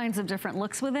all kinds of different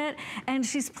looks with it. And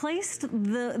she's placed,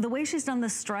 the way she's done the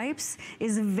stripes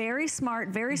is very smart,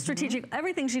 very strategic.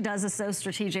 Everything she does is so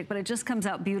strategic, but it just comes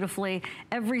out beautifully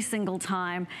every single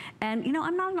time. And you know,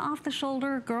 I'm not an off the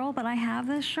shoulder girl, but I have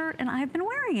this shirt and I've been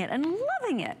wearing it and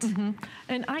loving it.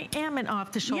 And I am an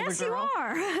off the shoulder girl. Yes, you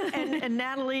are. and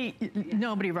Natalie,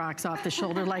 nobody rocks off the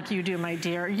shoulder like you do, my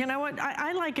dear. You know what?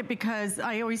 I like it because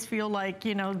I always feel like,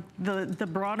 you know, the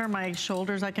broader my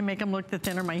shoulders, I can make them look the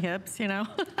thinner my hips, you know?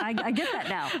 I get that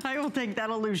now. I will take that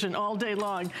illusion all day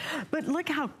long. But look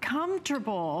how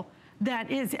comfortable that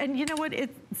is. And you know what,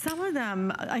 some of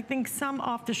them, I think some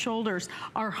off the shoulders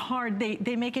are hard.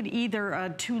 They make it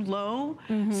either too low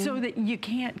so that you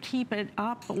can't keep it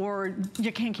up or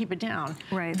you can't keep it down.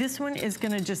 Right. This one is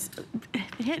gonna just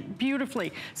hit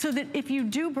beautifully so that if you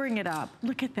do bring it up,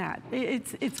 look at that.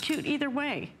 It's cute either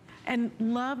way. And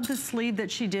love the sleeve that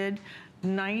she did.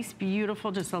 Nice,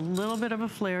 beautiful, just a little bit of a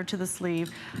flare to the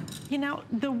sleeve. You know,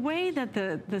 the way that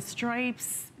the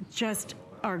stripes just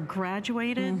are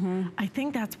graduated, I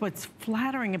think that's what's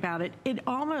flattering about it. It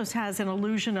almost has an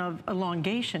illusion of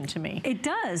elongation to me. It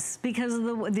does, because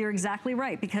of you're exactly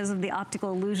right, because of the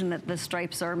optical illusion that the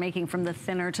stripes are making from the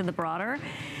thinner to the broader.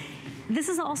 This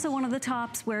is also one of the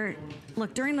tops where,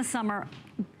 look, during the summer,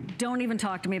 don't even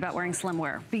talk to me about wearing slim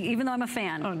wear, even though I'm a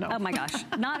fan. Oh, no. Oh my gosh.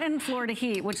 Not in Florida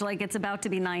heat, which like it's about to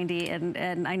be 90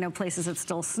 and I know places it's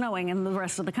still snowing in the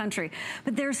rest of the country.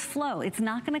 But there's flow. It's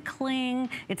not gonna cling.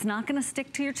 It's not gonna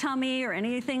stick to your tummy or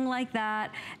anything like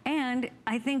that. And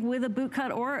I think with a boot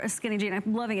cut or a skinny jean,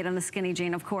 I'm loving it in the skinny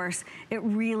jean, of course, it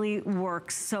really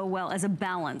works so well as a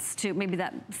balance to maybe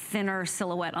that thinner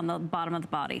silhouette on the bottom of the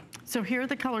body. So here are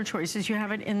the color choices. You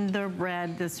have it in the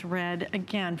red, this red,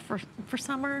 again, for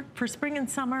summer, for spring and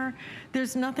summer,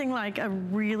 there's nothing like a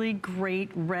really great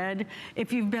red.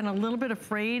 If you've been a little bit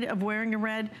afraid of wearing a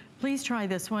red, please try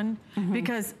this one,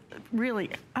 because really,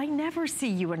 I never see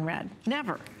you in red,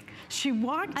 never. She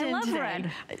walked in today.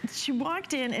 Red. She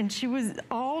walked in and she was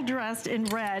all dressed in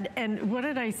red. And what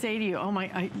did I say to you? Oh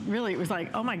my, it was like,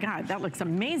 oh my God, that looks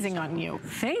amazing on you.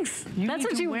 Thanks. That's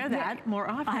what you wear that more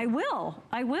often. I will.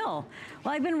 Well,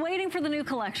 I've been waiting for the new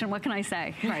collection. What can I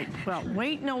say? Right. Well,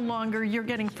 wait no longer. You're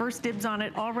getting first dibs on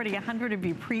it. Already 100 of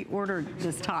you pre-ordered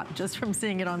this top just from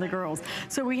seeing it on the girls.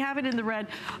 So we have it in the red.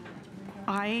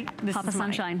 This Papa is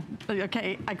mine. Sunshine.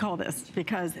 Okay, I call this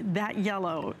because that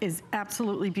yellow is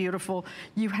absolutely beautiful.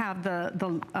 You have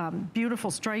the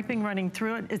beautiful striping running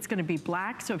through it. It's gonna be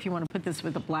black, so if you wanna put this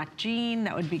with a black jean,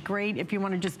 that would be great. If you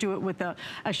wanna just do it with a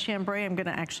chambray, I'm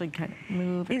gonna actually kind of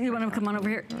move it. You wanna come on over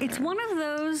here? It's one of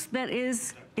those that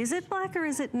is it black or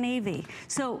is it navy?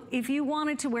 So if you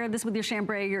wanted to wear this with your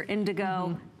chambray, your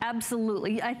indigo,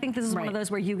 absolutely. I think this is one of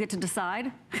those where you get to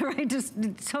decide, right? Just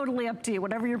totally up to you,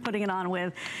 whatever you're putting it on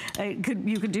with.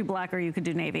 You could do black or you could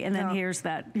do navy. And then here's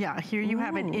that. Yeah, here you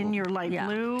have it in your light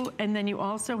blue, and then you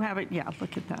also have it,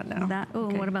 look at that now.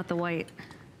 What about the white?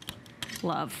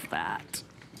 Love that.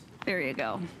 There you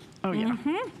go. Oh yeah.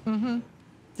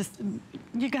 Just,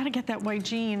 you got to get that white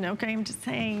jean, okay? I'm just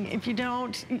saying, if you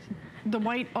don't, the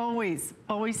white always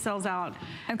sells out.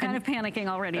 I'm kind of panicking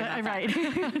already about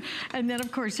right. And then,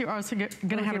 of course, you're also going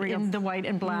to have it in the white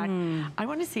and black. I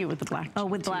want to see it with the black. Oh,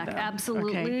 with black,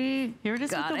 absolutely. Okay. Here it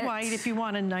is with the white. If you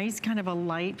want a nice kind of a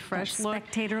light, fresh look.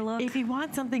 Spectator look. If you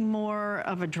want something more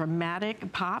of a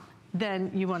dramatic pop,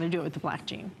 then you want to do it with the black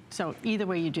jean. So either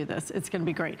way you do this, it's going to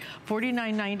be great.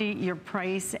 $49.90 your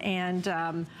price, and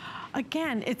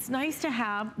again, it's nice to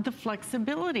have the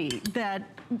flexibility that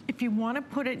if you want to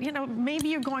put it, you know, maybe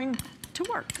you're going to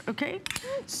work, okay?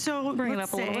 So bring it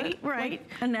up a little bit, right?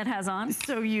 Like Annette has on.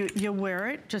 So you wear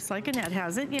it just like Annette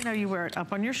has it. You know, you wear it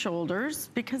up on your shoulders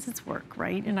because it's work,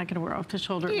 right? You're not going to wear off the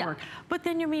shoulder at work. But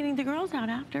then you're meeting the girls out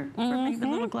after for maybe a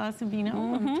little glass of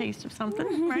vino, a taste of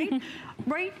something, right?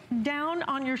 Right down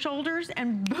on your shoulders,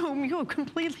 and boom, you'll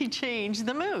completely change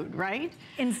the mood, right?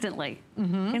 Instantly.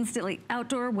 Instantly.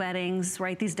 Outdoor weddings,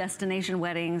 right? These destination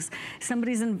weddings.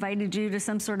 Somebody's invited you to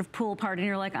some sort of pool party, and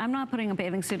you're like, I'm not putting a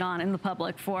bathing suit on in the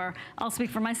public for, I'll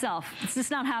speak for myself. It's just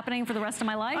not happening for the rest of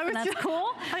my life, and that's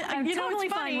cool. I'm totally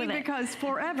fine with it. Because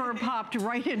forever popped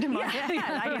right into my head.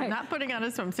 I am not putting on a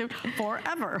swimsuit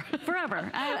forever.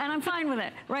 Forever. And I'm fine with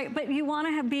it, right? But you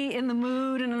want to be in the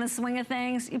mood and in the swing of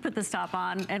things, you put this top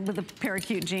on and with a pair of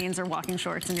cute jeans or walking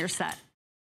shorts and you're set.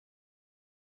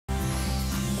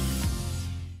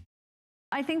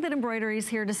 I think that embroidery is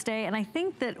here to stay, and I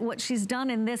think that what she's done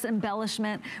in this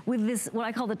embellishment with this, what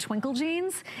I call the twinkle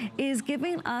jeans, is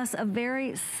giving us a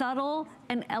very subtle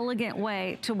and elegant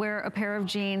way to wear a pair of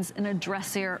jeans in a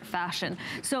dressier fashion.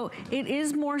 So it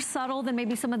is more subtle than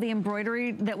maybe some of the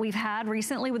embroidery that we've had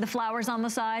recently with the flowers on the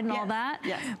side and all that.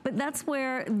 But that's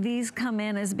where these come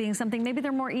in as being something, maybe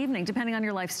they're more evening, depending on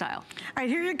your lifestyle. All right,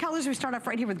 here are your colors. We start off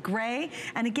right here with gray.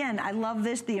 And again, I love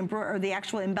this. The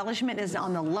actual embellishment is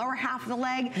on the lower half of the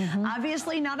leg.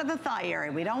 Obviously not at the thigh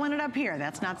area. We don't want it up here.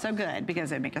 That's not so good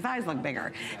because it makes your thighs look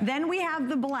bigger. Then we have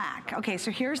the black. Okay,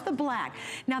 so here's the black.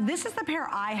 Now this is the pair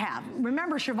I have.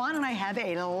 Remember, Siobhan and I have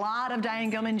a lot of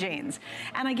Diane Gilman jeans.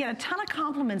 And I get a ton of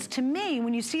compliments. To me,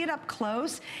 when you see it up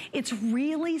close, it's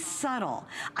really subtle.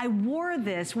 I wore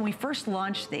this when we first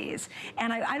launched these.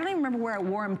 And I don't even remember where I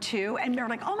wore them to. And they're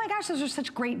like, oh my gosh, those are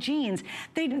such great jeans.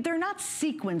 They're not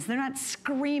sequins. They're not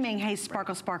screaming, hey,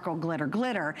 sparkle, sparkle, glitter,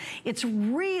 glitter. It's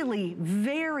really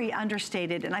very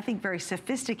understated and I think very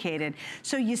sophisticated.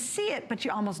 So you see it, but you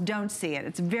almost don't see it.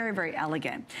 It's very, very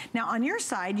elegant. Now on your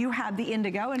side, you have the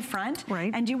indigo in front.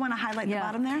 Right. And do you want to highlight the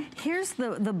bottom there? Here's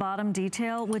the bottom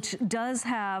detail, which does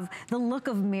have the look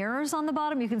of mirrors on the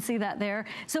bottom. You can see that there.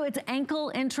 So it's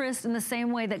ankle interest in the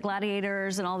same way that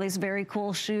gladiators and all these very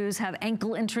cool shoes have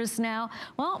ankle interest now.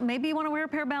 Well, maybe you want to wear a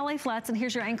pair of ballet flats and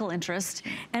here's your ankle interest.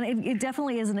 And it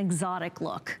definitely is an exotic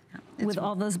look. With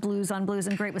all those blues on blues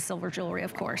and great with silver jewelry,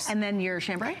 of course. And then your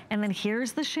chambray? And then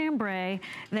here's the chambray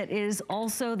that is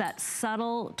also that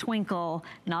subtle twinkle,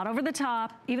 not over the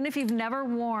top. Even if you've never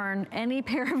worn any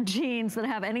pair of jeans that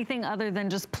have anything other than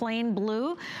just plain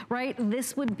blue, right?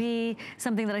 This would be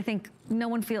something that I think no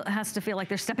one has to feel like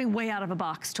they're stepping way out of a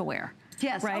box to wear.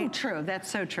 Yes, right? Oh, true.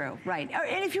 That's so true. Right.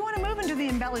 And if you want to move into the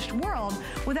embellished world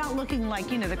without looking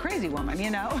like, you know, the crazy woman, you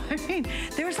know, I mean,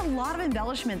 there's a lot of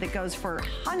embellishment that goes for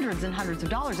hundreds and hundreds of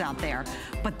dollars out there,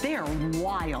 but they are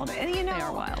wild. And you know, they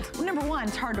are wild. Number one,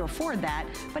 it's hard to afford that.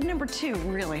 But number two,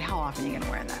 really, how often are you going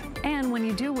to wear that? And when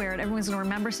you do wear it, everyone's going to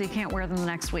remember, so you can't wear them the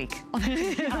next week. Right?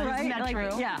 Isn't that like,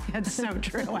 true? Yeah. That's so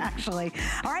true, actually.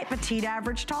 All right, petite,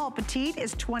 average, tall. Petite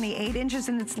is 28 inches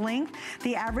in its length.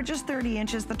 The average is 30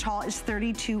 inches. The tall is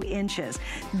 32 inches.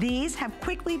 These have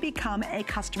quickly become a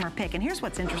customer pick. And here's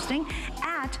what's interesting.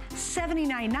 At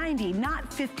 $79.90,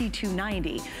 not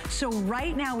 $52.90. So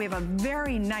right now we have a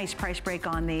very nice price break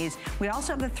on these. We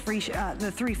also have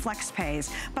the three flex pays.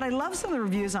 But I love some of the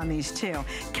reviews on these too.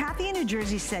 Kathy in New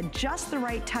Jersey said, just the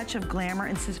right touch of glamour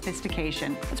and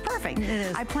sophistication. It's perfect. It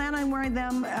is. I plan on wearing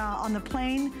them on the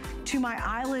plane to my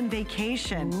island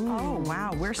vacation. Ooh. Oh,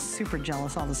 wow. We're super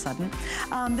jealous all of a sudden.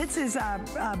 This is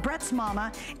Brett's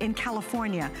mama in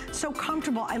California. So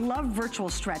comfortable. I love virtual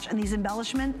stretch. And these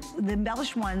the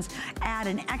embellished ones add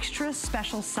an extra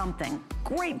special something.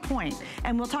 Great point.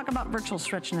 And we'll talk about virtual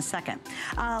stretch in a second.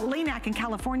 Lenac in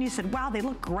California said, wow, they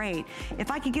look great. If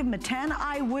I could give them a 10,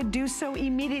 I would do so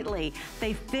immediately.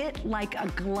 They fit like a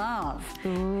glove.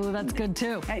 Ooh, that's good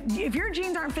too. If your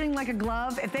jeans aren't fitting like a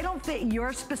glove, if they don't fit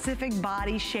your specific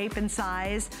body shape and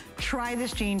size, try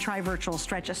this jean, try virtual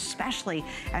stretch, especially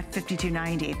at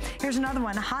 $52.90. Here's another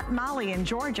one, Hot Molly in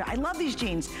Georgia. I love these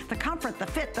jeans. The comfort, the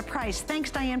fit, the price.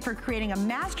 Thanks, Diane, for creating a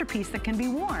masterpiece that can be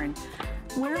worn.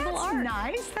 wearable art. That's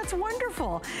nice. That's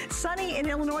wonderful. Sunny in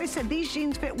Illinois said these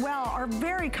jeans fit well, are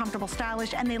very comfortable,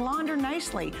 stylish, and they launder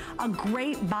nicely. A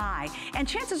great buy. And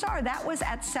chances are that was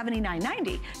at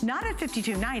 $79.90, not at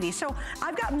 $52.90. So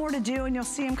I've got more to do, and you'll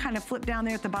see them kind of flip down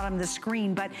there at the bottom of the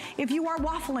screen. But if you are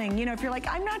waffling, you know, if you're like,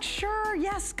 I'm not sure,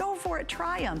 yes, go for it,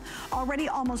 try them. Already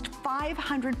almost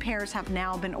 500 pairs have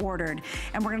now been ordered.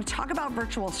 And we're going to talk about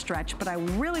virtual stretch, but I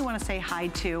really want to say hi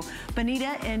to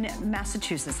Benita in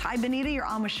Massachusetts. Hi, Benita. You're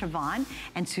on with Siobhan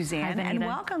and Suzanne, and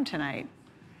welcome tonight.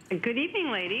 Good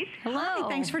evening, ladies. Hello. Hi,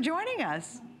 thanks for joining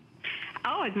us.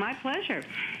 Oh, it's my pleasure.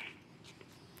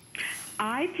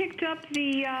 I picked up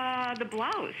the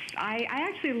blouse. I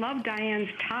actually love Diane's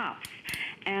tops,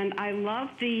 and I love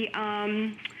the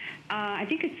I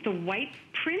think it's the white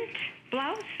print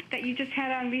blouse that you just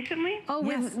had on recently. Oh,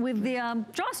 yes. with the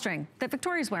drawstring that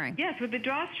Victoria's wearing. Yes, with the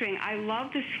drawstring. I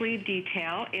love the sleeve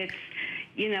detail. It's,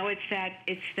 you know, it's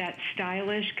that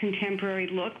stylish contemporary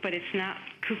look, but it's not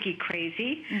kooky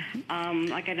crazy.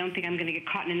 Like, I don't think I'm going to get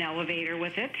caught in an elevator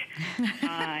with it.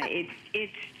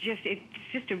 It's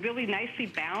just a really nicely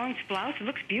balanced blouse. It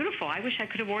looks beautiful. I wish I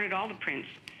could have ordered all the prints.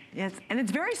 Yes, and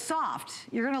it's very soft.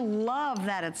 You're going to love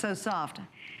that it's so soft.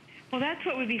 Well, that's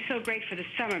what would be so great for the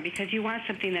summer, because you want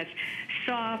something that's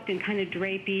soft and kind of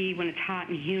drapey when it's hot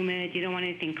and humid. You don't want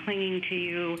anything clinging to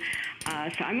you.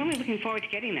 So I'm really looking forward to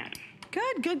getting that.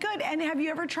 Good, good, good. And have you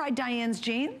ever tried Diane's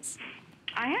jeans?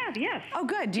 I have, yes. Oh,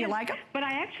 good. Do you like them? But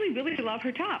I actually really love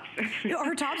her tops.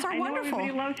 Her tops are wonderful. I know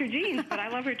everybody loves her jeans, but I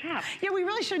love her tops. Yeah, we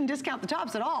really shouldn't discount the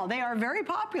tops at all. They are very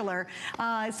popular.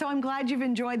 So I'm glad you've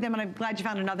enjoyed them, and I'm glad you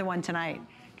found another one tonight.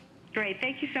 Great.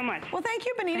 Thank you so much. Well, thank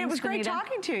you, Benita. Thanks, it was great Benita.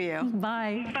 talking to you.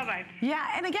 Bye. Bye-bye. Yeah,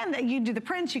 and again, you do the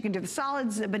prints, you can do the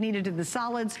solids. Benita did the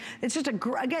solids. It's just,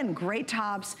 again, great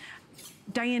tops.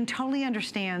 Diane totally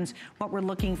understands what we're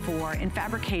looking for in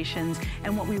fabrications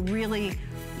and what we really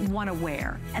want to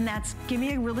wear. And that's, give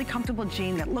me a really comfortable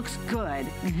jean that looks good,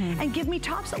 and give me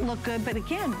tops that look good, but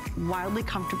again, wildly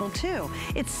comfortable too.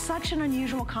 It's such an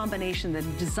unusual combination that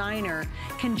a designer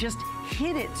can just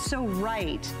hit it so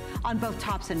right on both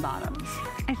tops and bottoms.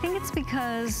 I think it's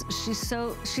because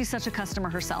she's such a customer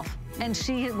herself, and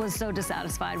she was so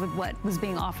dissatisfied with what was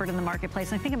being offered in the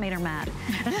marketplace. I think it made her mad.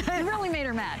 It really made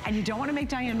her mad. And you don't want to make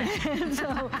Diane mad.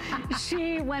 So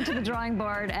she went to the drawing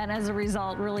board, and as a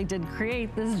result, really did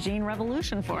create this jean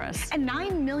revolution for us. And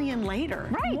 9 million later.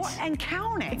 Right. More, and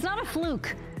counting. It's not a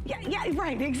fluke. Yeah,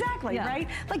 right, exactly, right?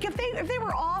 Like if they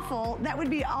were awful, that would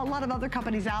be a lot of other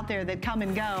companies out there that come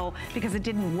and go because it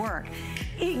didn't work.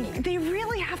 They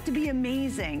really have to be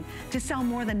amazing to sell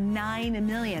more than 9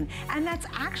 million. And that's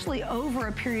actually over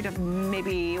a period of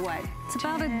maybe, what? It's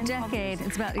about a decade.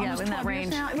 It's about, yeah, in that range.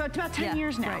 Now. It's about 10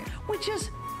 years now, right. Which is,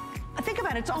 think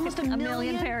about it, it's almost a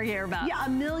million pair a year about. Yeah,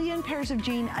 1 million pairs of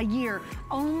jeans a year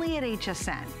only at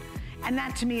HSN. And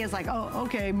that to me is like, oh,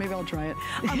 okay, maybe I'll try it.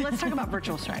 Let's talk about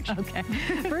virtual stretch. Okay.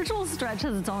 Virtual stretch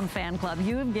has its own fan club.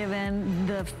 You have given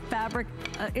the fabric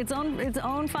its own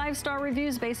 5-star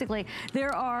reviews, basically.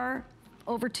 There are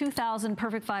over 2,000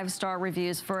 perfect 5-star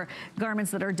reviews for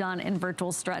garments that are done in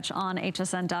virtual stretch on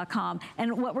hsn.com.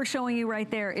 And what we're showing you right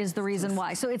there is the reason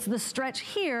why. So it's the stretch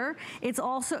here. It's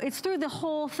through the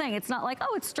whole thing. It's not like,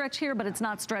 oh, it's stretch here, but it's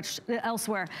not stretch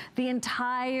elsewhere. The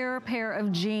entire pair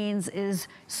of jeans is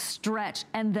stretch,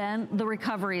 and then the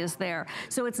recovery is there.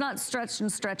 So it's not stretch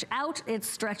and stretch out. It's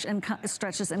stretch and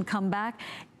stretches and come back.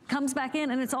 Comes back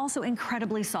in, and it's also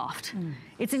incredibly soft.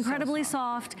 It's incredibly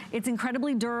soft, it's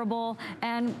incredibly durable,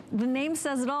 and the name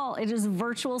says it all. It is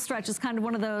virtual stretch. It's kind of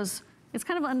one of those, it's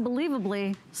kind of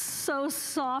unbelievably so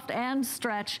soft and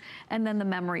stretch, and then the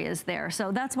memory is there.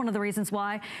 So that's one of the reasons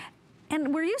why.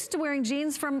 And we're used to wearing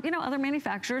jeans from, you know, other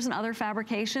manufacturers and other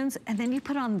fabrications, and then you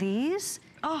put on these,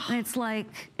 and it's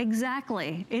like,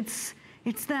 exactly, it's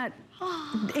that,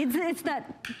 it's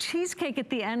that cheesecake at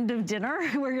the end of dinner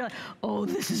where you're like, oh,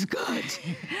 this is good.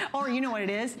 Or you know what it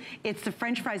is? It's the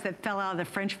French fries that fell out of the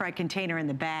French fry container in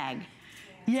the bag.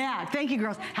 Yeah, thank you,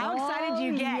 girls. How excited do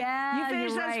you get? Yeah, you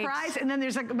finish those fries, and then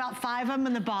there's like about 5 of them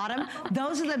in the bottom.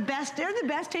 Those are the best. They're the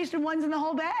best tasting ones in the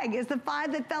whole bag. Is the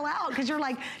 5 that fell out, because you're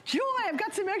like, joy, I've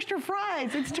got some extra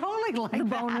fries. It's totally like the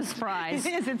bonus fries.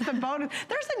 It is. It's the bonus.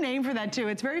 There's a name for that too.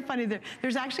 It's very funny.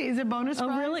 There's actually, is it bonus fries?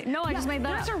 Oh, really? No, I just made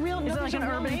that. That's a real. Is it like an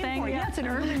urban thing? Yeah, it's an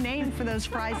urban name for those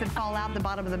fries that fall out the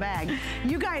bottom of the bag.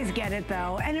 You guys get it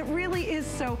though, and it really is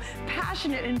so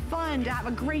passionate and fun to have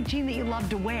a great jean that you love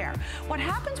to wear. What happens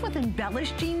happens with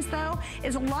embellished jeans though,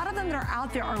 is a lot of them that are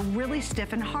out there are really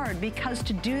stiff and hard because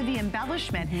to do the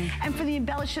embellishment, and for the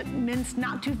embellishments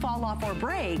not to fall off or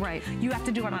break, you have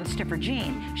to do it on a stiffer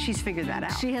jean. She's figured that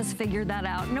out. She has figured that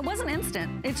out. And it wasn't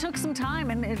instant. It took some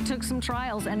time and it took some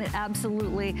trials, and it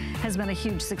absolutely has been a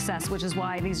huge success, which is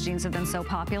why these jeans have been so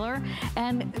popular.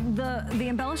 And the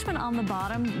embellishment on the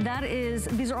bottom,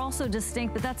 these are also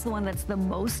distinct, but that's the one that's the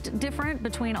most different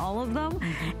between all of them.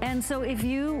 And so if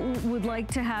you would like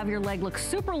to have your leg look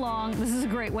super long, this is a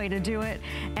great way to do it.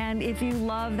 And if you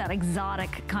love that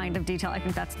exotic kind of detail, I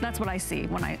think that's what I see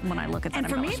when I look at that. And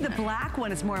for me, the black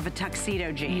one is more of a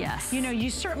tuxedo jean. Yes. You know, you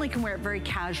certainly can wear it very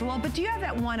casual, but do you have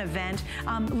that one event?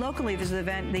 Locally, there's an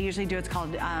event they usually do. It's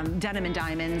called Denim and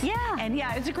Diamonds. Yeah. And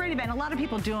yeah, it's a great event. A lot of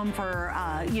people do them for,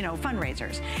 you know,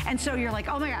 fundraisers. And so you're like,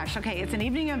 oh my gosh, okay, it's an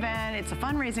evening event. It's a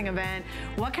fundraising event.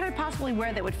 What can I possibly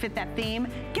wear that would fit that theme?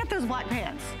 Get those black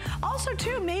pants. Also,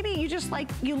 too, maybe you just like,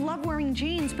 you love wearing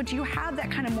jeans, but you have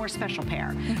that kind of more special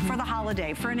pair for the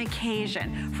holiday, for an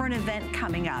occasion, for an event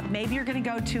coming up. Maybe you're going to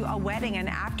go to a wedding and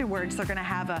afterwards they're going to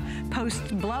have a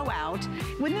post blowout.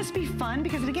 Wouldn't this be fun?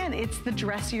 Because again, it's the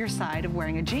dressier side of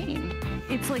wearing a jean.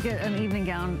 It's like an evening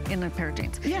gown in a pair of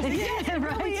jeans. Yes, it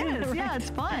really is. Yeah, it's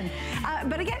fun.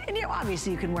 But again, you know,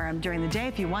 obviously you can wear them during the day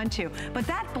if you want to, but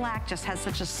that black just has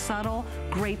such a subtle,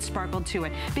 great sparkle to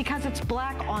it. Because it's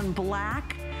black on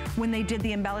black, when they did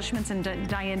the embellishments and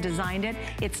Diane designed it,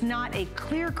 it's not a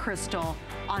clear crystal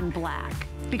on black,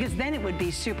 because then it would be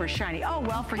super shiny. Oh,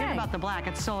 well, forget about the black,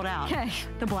 it's sold out. Okay.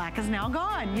 The black is now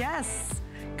gone, yes.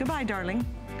 Goodbye, darling.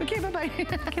 Okay, bye-bye.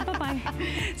 Okay, bye-bye.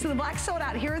 So the black's sold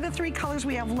out. Here are the 3 colors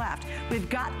we have left. We've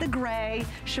got the gray,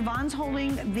 Siobhan's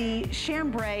holding the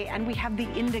chambray, and we have the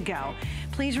indigo.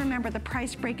 Please remember, the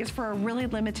price break is for a really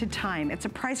limited time. It's a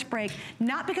price break,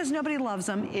 not because nobody loves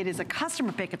them. It is a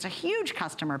customer pick. It's a huge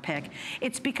customer pick.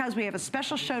 It's because we have a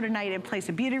special show tonight at Place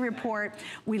of Beauty Report.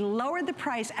 We lowered the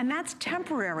price, and that's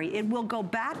temporary. It will go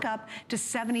back up to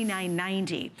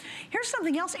 $79.90. Here's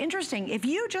something else interesting. If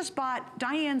you just bought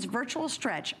Diane's virtual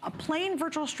stretch, a plain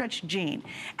virtual stretch jean,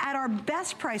 at our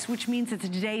best price, which means it's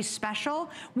today's special,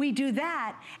 we do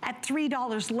that at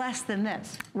 $3 less than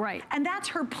this. Right. And that's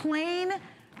her plain,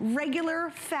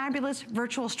 regular, fabulous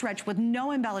virtual stretch with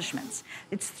no embellishments.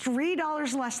 It's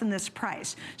 $3 less than this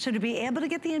price. So to be able to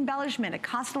get the embellishment, it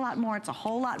costs a lot more, it's a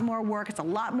whole lot more work, it's a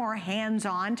lot more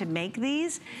hands-on to make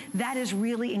these. That is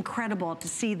really incredible to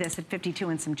see this at 52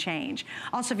 and some change.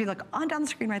 Also, if you look on down the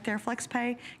screen right there,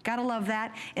 FlexPay, gotta love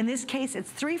that. In this case, it's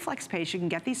 3 FlexPays. You can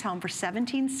get these home for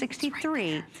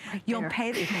 $17.63. You'll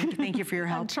pay, thank you for your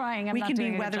help. I'm trying, we can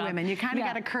be weather women. You kind of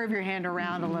gotta curve your hand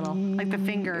around a little, like the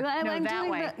finger, no, that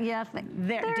way. Yeah,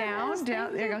 there down, there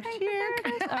you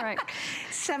go. All right.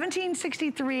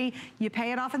 $17.63. You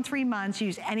pay it off in 3 months.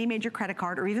 Use any major credit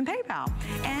card or even PayPal.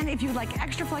 And if you'd like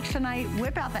extra flex tonight,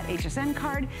 whip out that HSN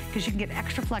card because you can get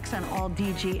extra flex on all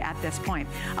DG at this point.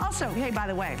 Also, hey, by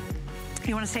the way,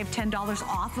 you want to save $10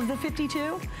 off of the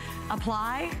 52?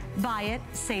 Apply, buy it,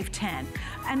 save 10.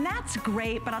 And that's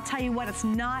great, but I'll tell you what, it's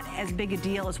not as big a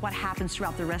deal as what happens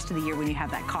throughout the rest of the year when you have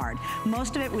that card.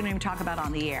 Most of it we don't even talk about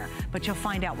on the air, but you'll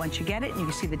find out once you get it, and you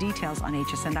can see the details on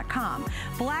hsn.com.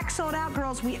 Black sold out,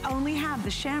 girls. We only have the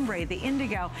chambray, the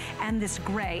indigo, and this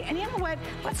gray. And you know what?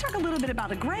 Let's talk a little bit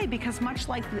about a gray, because much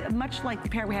like the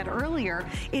pair we had earlier,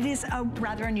 it is a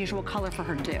rather unusual color for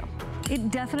her to do. It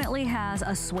definitely has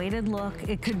a suede look.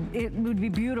 It would be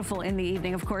beautiful in the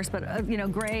evening, of course, but you know,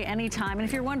 gray anytime. And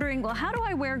if you're wondering, well, how do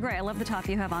I wear gray? I love the top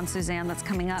you have on, Suzanne, that's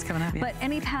coming up. It's coming up, yeah. But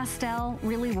any pastel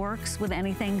really works with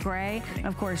anything gray. And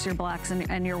of course, your blacks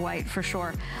and your white for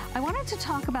sure. I wanted to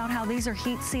talk about how these are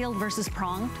heat sealed versus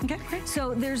pronged. Okay.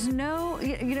 So there's no,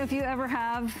 you know, if you ever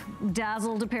have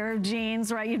dazzled a pair of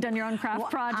jeans, right? You've done your own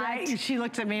craft project. She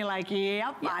looks at me like,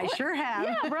 yep, I sure have.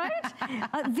 Yeah,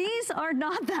 right? These are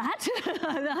not that.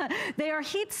 They are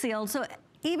heat sealed. So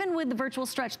even with the virtual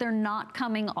stretch, they're not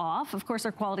coming off. Of course,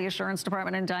 our quality assurance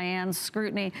department and Diane's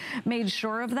scrutiny made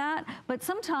sure of that. But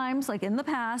sometimes, like in the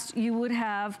past, you would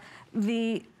have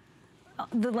the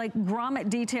like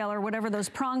grommet detail or whatever those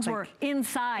prongs were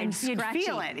inside, and scratchy. You'd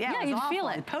feel it, yeah, you'd feel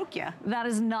it. It'd poke you. That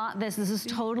is not this. This is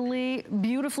totally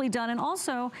beautifully done. And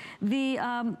also,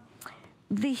 the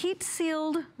heat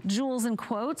sealed jewels in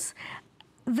quotes,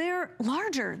 they're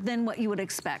larger than what you would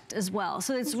expect as well.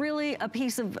 So it's really a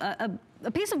piece of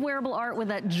wearable art with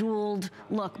that jeweled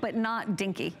look, but not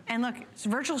dinky. And look, it's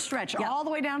virtual stretch all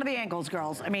the way down to the ankles,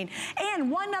 girls. I mean,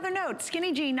 and one other note,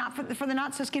 skinny jean, not for the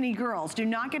not so skinny girls. Do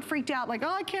not get freaked out like,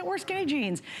 oh, I can't wear skinny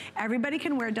jeans. Everybody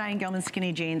can wear Diane Gilman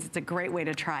skinny jeans. It's a great way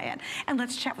to try it. And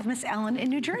let's chat with Miss Ellen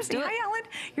in New Jersey. Hi, Ellen.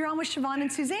 You're on with Siobhan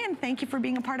and Suzanne. Thank you for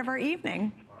being a part of our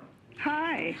evening.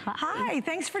 Hi. Hi,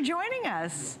 thanks for joining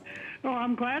us. Oh,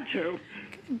 I'm glad to.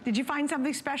 Did you find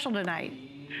something special tonight?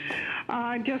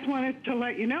 I just wanted to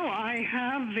let you know I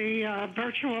have the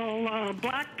virtual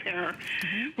black pair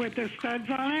with the studs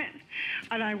on it,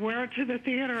 and I wear it to the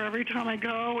theater every time I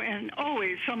go, and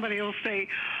always somebody will say,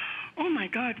 oh my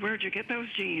God, where'd you get those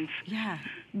jeans? Yeah,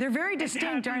 they're very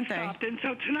distinct, aren't they? And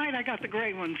so tonight I got the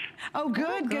gray ones. Oh,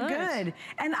 good, good.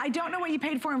 And I don't know what you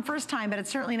paid for them first time, but it's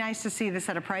certainly nice to see this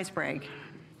at a price break.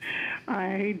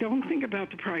 I don't think about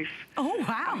the price. Oh,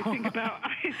 wow.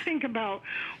 I think about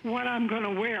what I'm going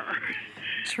to wear.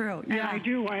 True, yeah. And I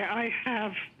do.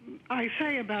 I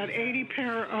say about 80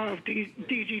 pair of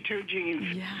DG2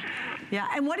 jeans. Yeah. Yeah,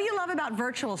 and what do you love about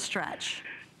virtual stretch?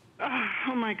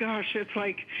 Oh my gosh, it's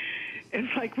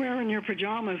like wearing your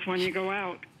pajamas when you go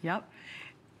out. Yep.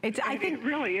 I think it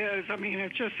really is. I mean,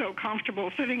 it's just so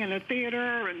comfortable sitting in a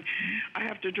theater, and I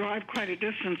have to drive quite a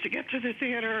distance to get to the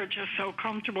theater. It's just so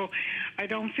comfortable. I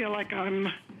don't feel like I'm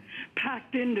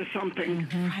packed into something.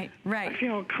 Right. I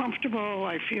feel comfortable.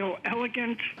 I feel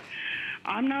elegant.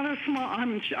 I'm not a small.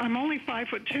 I'm only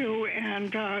 5'2",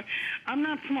 and I'm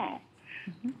not small.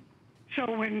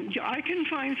 So when I can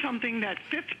find something that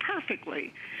fits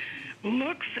perfectly,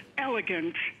 looks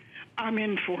elegant, I'm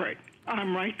in for it.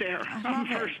 I'm right there. I'm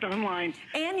first online.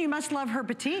 And you must love her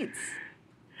petites.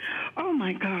 Oh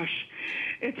my gosh.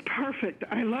 It's perfect.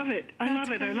 I love it. I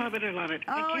love it. I love it. I love it.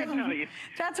 I can't tell you.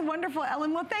 That's wonderful,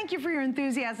 Ellen. Well, thank you for your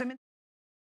enthusiasm.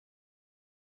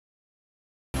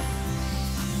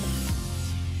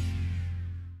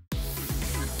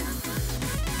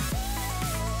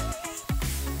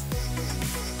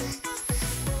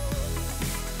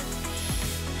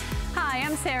 Hi,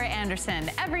 I'm Sarah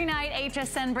Anderson. Every night,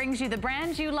 HSN brings you the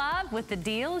brands you love with the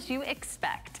deals you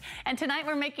expect. And tonight,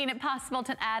 we're making it possible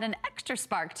to add an extra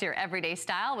spark to your everyday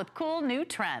style with cool new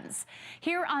trends.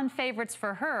 Here on Favorites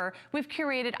for Her, we've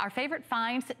curated our favorite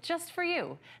finds just for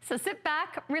you. So sit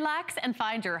back, relax, and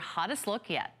find your hottest look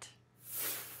yet.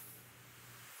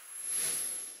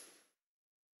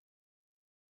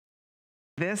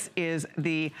 This is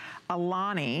the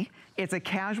Alani. It's a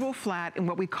casual flat, and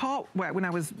what we call, when I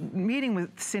was meeting with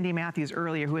Cindy Matthews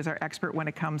earlier, who is our expert when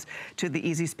it comes to the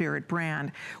Easy Spirit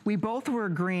brand, we both were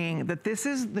agreeing that this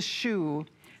is the shoe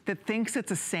that thinks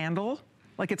it's a sandal.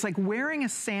 Like it's like wearing a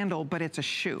sandal, but it's a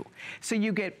shoe. So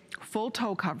you get full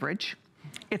toe coverage.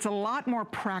 It's a lot more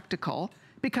practical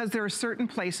because there are certain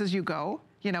places you go.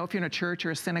 You know, if you're in a church or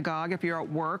a synagogue, if you're at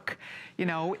work, you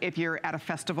know, if you're at a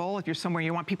festival, if you're somewhere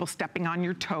you want people stepping on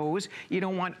your toes, you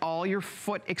don't want all your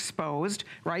foot exposed,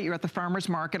 right? You're at the farmer's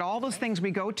market, all those things we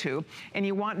go to, and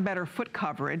you want better foot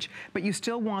coverage, but you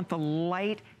still want the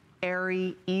light,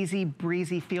 airy, easy,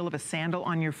 breezy feel of a sandal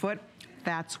on your foot.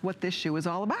 That's what this shoe is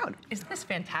all about. Isn't this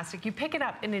fantastic? You pick it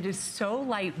up and it is so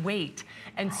lightweight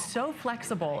and so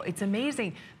flexible. It's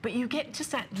amazing, but you get just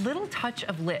that little touch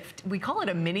of lift. We call it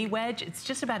a mini wedge. It's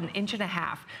just about 1.5 inches.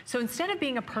 So instead of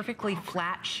being a perfectly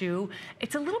flat shoe,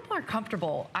 it's a little more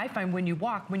comfortable, I find, when you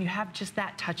walk, when you have just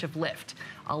that touch of lift.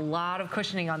 A lot of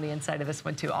cushioning on the inside of this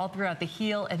one too, all throughout the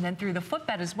heel and then through the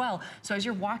footbed as well. So as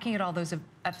you're walking at all those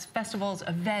festivals,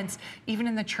 events, even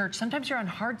in the church, sometimes you're on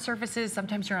hard surfaces,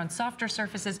 sometimes you're on softer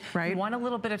surfaces. Right. You want a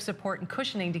little bit of support and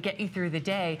cushioning to get you through the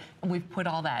day, and we've put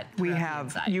all that. We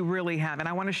have, you really have. And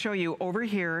I want to show you over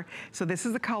here. So this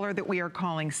is the color that we are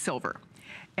calling silver.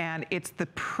 And it's the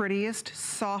prettiest,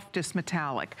 softest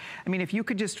metallic. I mean, if you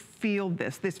could just feel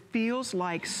this, this feels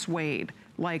like suede,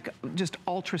 like just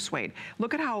ultra suede.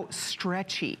 Look at how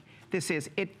stretchy this is.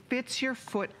 It fits your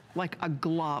foot like a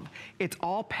glove. It's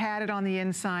all padded on the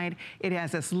inside. It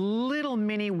has this little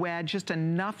mini wedge, just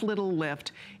enough little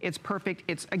lift. It's perfect.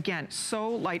 It's, again, so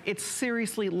light. It's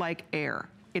seriously like air.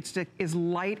 It's as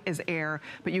light as air,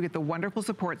 but you get the wonderful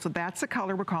support. So that's the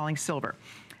color we're calling silver.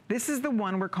 This is the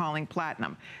one we're calling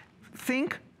platinum.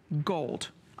 Think gold.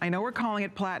 I know we're calling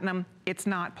it platinum. It's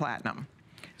not platinum.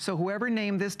 So whoever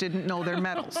named this didn't know their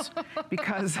metals,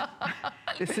 because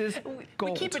this is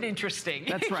gold. We keep it interesting.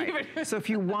 That's right. So if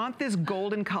you want this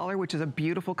golden color, which is a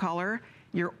beautiful color,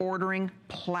 you're ordering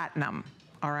platinum,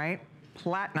 all right?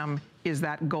 Platinum is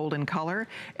that golden color.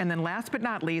 And then last but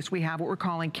not least, we have what we're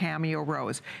calling cameo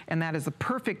rose. And that is the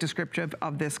perfect descriptive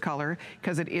of this color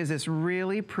because it is this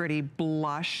really pretty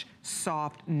blush,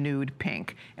 soft nude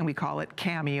pink. And we call it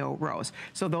cameo rose.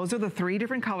 So those are the 3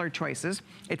 different color choices.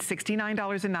 It's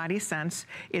 $69.90.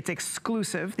 It's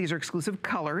exclusive. These are exclusive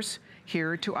colors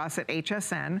here to us at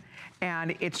HSN.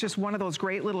 And it's just one of those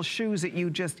great little shoes that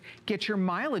you just get your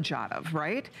mileage out of,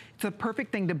 right? It's a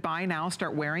perfect thing to buy now,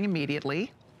 start wearing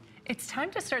immediately. It's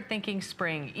time to start thinking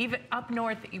spring. Even up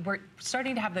north, we're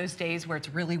starting to have those days where it's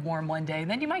really warm one day, and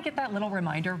then you might get that little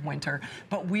reminder of winter,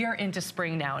 but we are into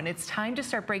spring now, and it's time to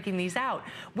start breaking these out,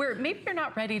 where maybe you're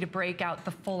not ready to break out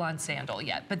the full-on sandal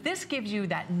yet, but this gives you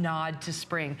that nod to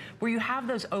spring, where you have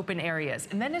those open areas.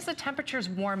 And then as the temperatures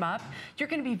warm up, you're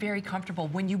gonna be very comfortable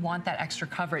when you want that extra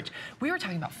coverage. We were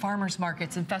talking about farmers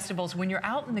markets and festivals. When you're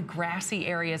out in the grassy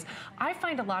areas, I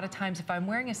find a lot of times if I'm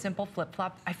wearing a simple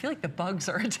flip-flop, I feel like the bugs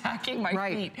are attacking my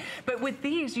feet. But with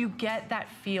these, you get that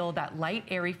feel, that light,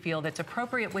 airy feel that's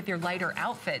appropriate with your lighter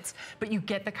outfits, but you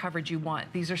get the coverage you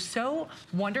want. These are so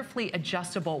wonderfully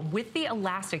adjustable. With the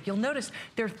elastic, you'll notice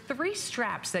there are 3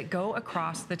 straps that go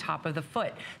across the top of the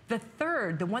foot. The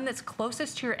third, the one that's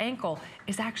closest to your ankle,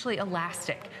 is actually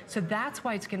elastic. So that's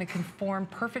why it's gonna conform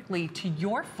perfectly to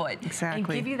your foot and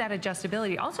give you that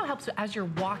adjustability. It also helps as you're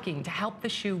walking to help the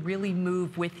shoe really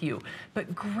move with you.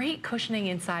 But great cushioning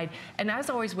inside. And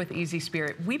as always with Easy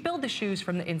Spirit, we build the shoes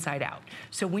from the inside out.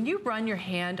 So when you run your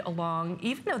hand along,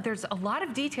 even though there's a lot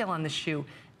of detail on the shoe,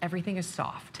 everything is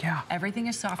soft. Yeah. Everything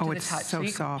is soft to the touch. So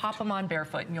you can pop them on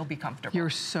barefoot and you'll be comfortable. You're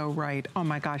so right. Oh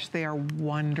my gosh, they are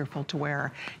wonderful to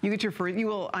wear. You get your first, you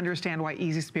will understand why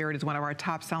Easy Spirit is one of our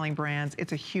top selling brands.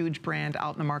 It's a huge brand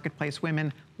out in the marketplace.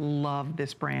 Women love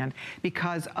this brand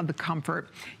because of the comfort.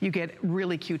 You get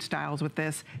really cute styles with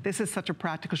this. This is such a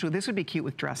practical shoe. This would be cute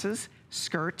with dresses,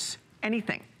 skirts,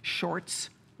 anything, shorts,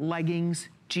 leggings,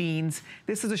 jeans.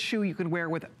 This is a shoe you can wear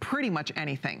with pretty much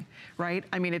anything, right?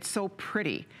 I mean, it's so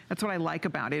pretty. That's what I like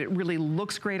about it. It really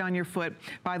looks great on your foot.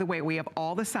 By the way, we have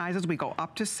all the sizes. We go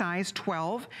up to size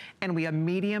 12, and we have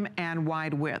medium and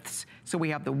wide widths. So we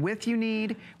have the width you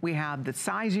need, we have the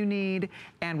size you need,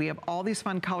 and we have all these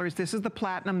fun colors. This is the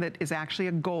platinum that is actually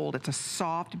a gold. It's a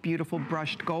soft, beautiful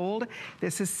brushed gold.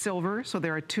 This is silver, so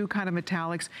there are 2 kind of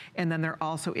metallics, and then there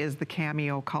also is the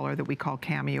cameo color that we call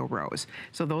cameo rose.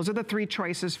 So those are the 3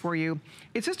 choices for you.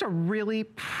 It's just a really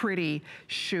pretty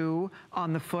shoe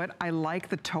on the foot. I like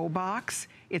the toe box.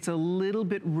 It's a little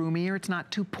bit roomier. It's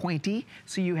not too pointy,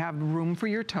 so you have room for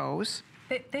your toes.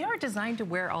 They are designed to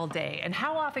wear all day. And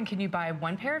how often can you buy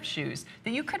one pair of shoes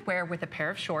that you could wear with a pair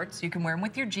of shorts? You can wear them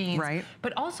with your jeans. Right.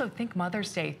 But also think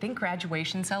Mother's Day, think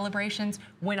graduation celebrations,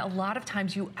 when a lot of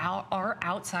times you are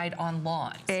outside on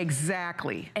lawns.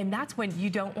 Exactly. And that's when you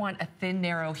don't want a thin,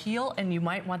 narrow heel, and you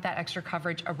might want that extra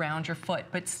coverage around your foot,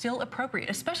 but still appropriate,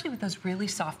 especially with those really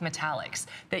soft metallics,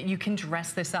 that you can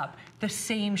dress this up. The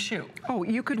same shoe. Oh,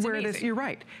 you could wear this, you're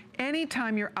right.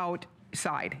 Anytime you're outside,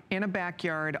 in a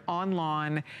backyard, on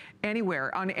lawn,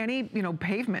 anywhere, on any,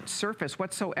 pavement surface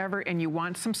whatsoever, and you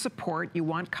want some support, you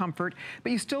want comfort,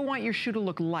 but you still want your shoe to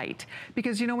look light.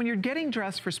 Because, when you're getting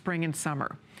dressed for spring and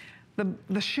summer,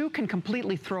 the shoe can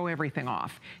completely throw everything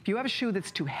off. If you have a shoe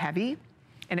that's too heavy,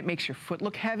 and it makes your foot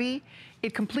look heavy,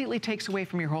 it completely takes away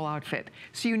from your whole outfit.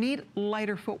 So you need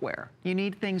lighter footwear. You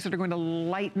need things that are going to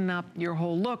lighten up your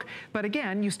whole look. But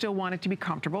again, you still want it to be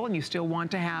comfortable, and you still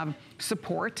want to have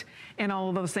support and all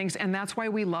of those things. And that's why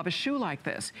we love a shoe like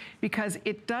this, because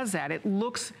it does that. It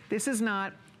looks, this is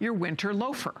not your winter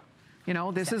loafer.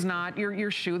 This is not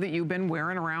your shoe that you've been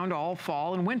wearing around all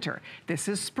fall and winter. This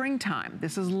is springtime.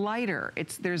 This is lighter.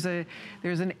 There's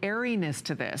an airiness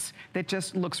to this that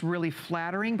just looks really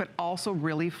flattering, but also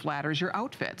really flatters your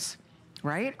outfits.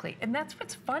 Right? Exactly. And that's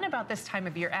what's fun about this time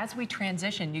of year. As we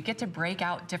transition, you get to break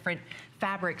out different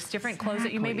fabrics, different clothes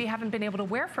that you maybe haven't been able to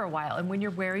wear for a while. And when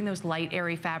you're wearing those light,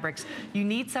 airy fabrics, you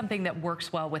need something that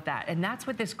works well with that. And that's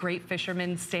what this great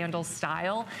fisherman sandal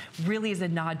style really is a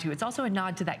nod to. It's also a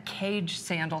nod to that cage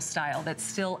sandal style that's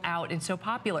still out and so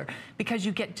popular, because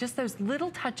you get just those little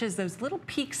touches, those little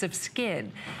peaks of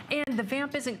skin. And the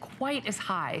vamp isn't quite as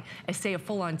high as, say, a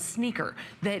full-on sneaker,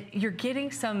 that you're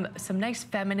getting some nice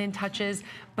feminine touches,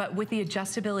 but with the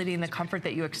adjustability and the comfort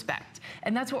that you expect.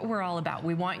 And that's what we're all about.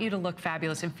 We want you to look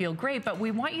fabulous and feel great, but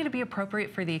we want you to be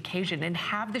appropriate for the occasion and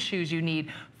have the shoes you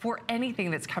need for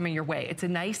anything that's coming your way. It's a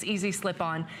nice, easy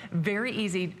slip-on, very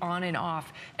easy on and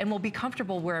off, and will be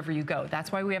comfortable wherever you go.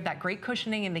 That's why we have that great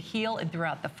cushioning in the heel and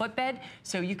throughout the footbed,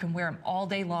 so you can wear them all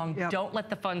day long. Yep. Don't let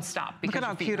the fun stop. Look at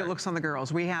how cute it looks on the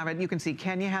girls. We have it. You can see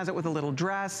Kenya has it with a little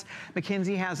dress.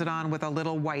 Mackenzie has it on with a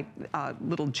little white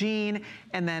little jean,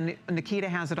 and then Nikita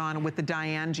has it on with the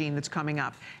Diane jean that's coming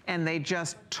up. And they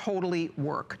just totally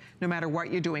work, no matter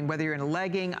what you're doing, whether you're in a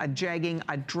legging, a jegging,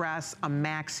 a dress, a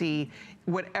maxi,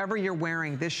 whatever you're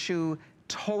wearing, this shoe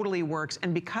totally works.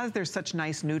 And because there's such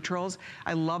nice neutrals,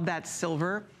 I love that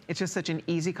silver. It's just such an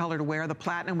easy color to wear. The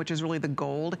platinum, which is really the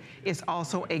gold, is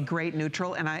also a great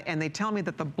neutral. And they tell me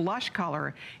that the blush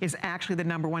color is actually the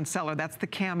 #1 seller. That's the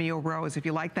Cameo Rose. If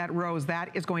you like that rose, that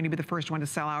is going to be the first one to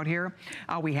sell out here.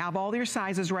 We have all your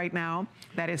sizes right now.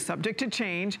 That is subject to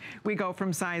change. We go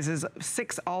from sizes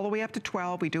 6 all the way up to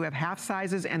 12. We do have half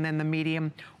sizes and then the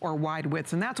medium or wide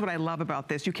widths. And that's what I love about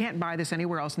this. You can't buy this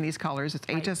anywhere else in these colors. It's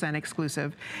HSN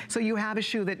exclusive. So you have a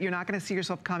shoe that you're not going to see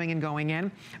yourself coming and going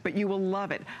in, but you will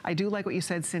love it. I do like what you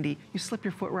said, Cindy. You slip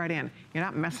your foot right in. You're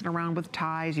not messing around with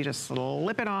ties. You just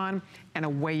slip it on and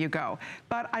away you go.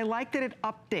 But I like that it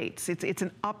updates. It's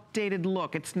an updated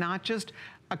look. It's not just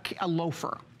a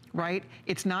loafer, right?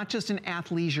 It's not just an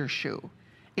athleisure shoe.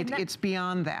 It's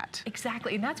beyond that.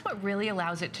 Exactly, and that's what really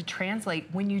allows it to translate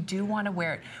when you do want to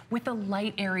wear it with a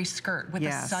light, airy skirt, with a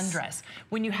sundress.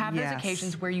 When you have those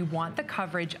occasions where you want the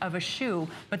coverage of a shoe,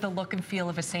 but the look and feel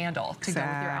of a sandal to go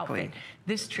with your outfit.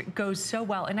 This goes so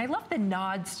well, and I love the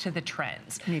nods to the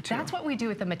trends. Me too. That's what we do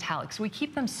with the metallics. We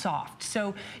keep them soft,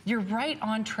 so you're right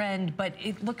on trend, but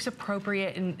it looks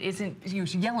appropriate and isn't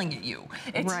yelling at you.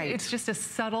 It's just a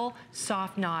subtle,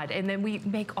 soft nod, and then we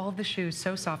make all the shoes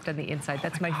so soft on the inside.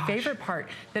 That's my favorite part,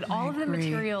 that all of the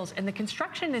materials and the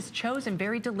construction is chosen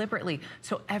very deliberately,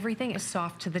 so everything is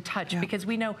soft to the touch, because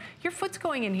we know your foot's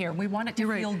going in here. We want it to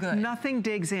feel good. Nothing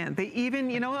digs in. They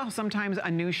even, you know how sometimes a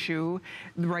new shoe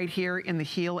right here in the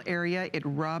heel area, it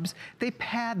rubs? They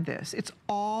pad this. It's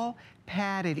all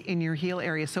padded in your heel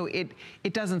area, so it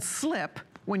doesn't slip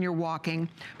when you're walking,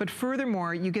 but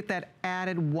furthermore, you get that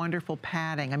added wonderful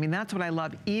padding. I mean, that's what I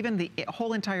love. Even the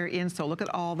whole entire insole, look at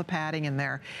all the padding in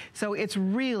there. So it's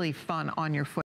really fun on your foot.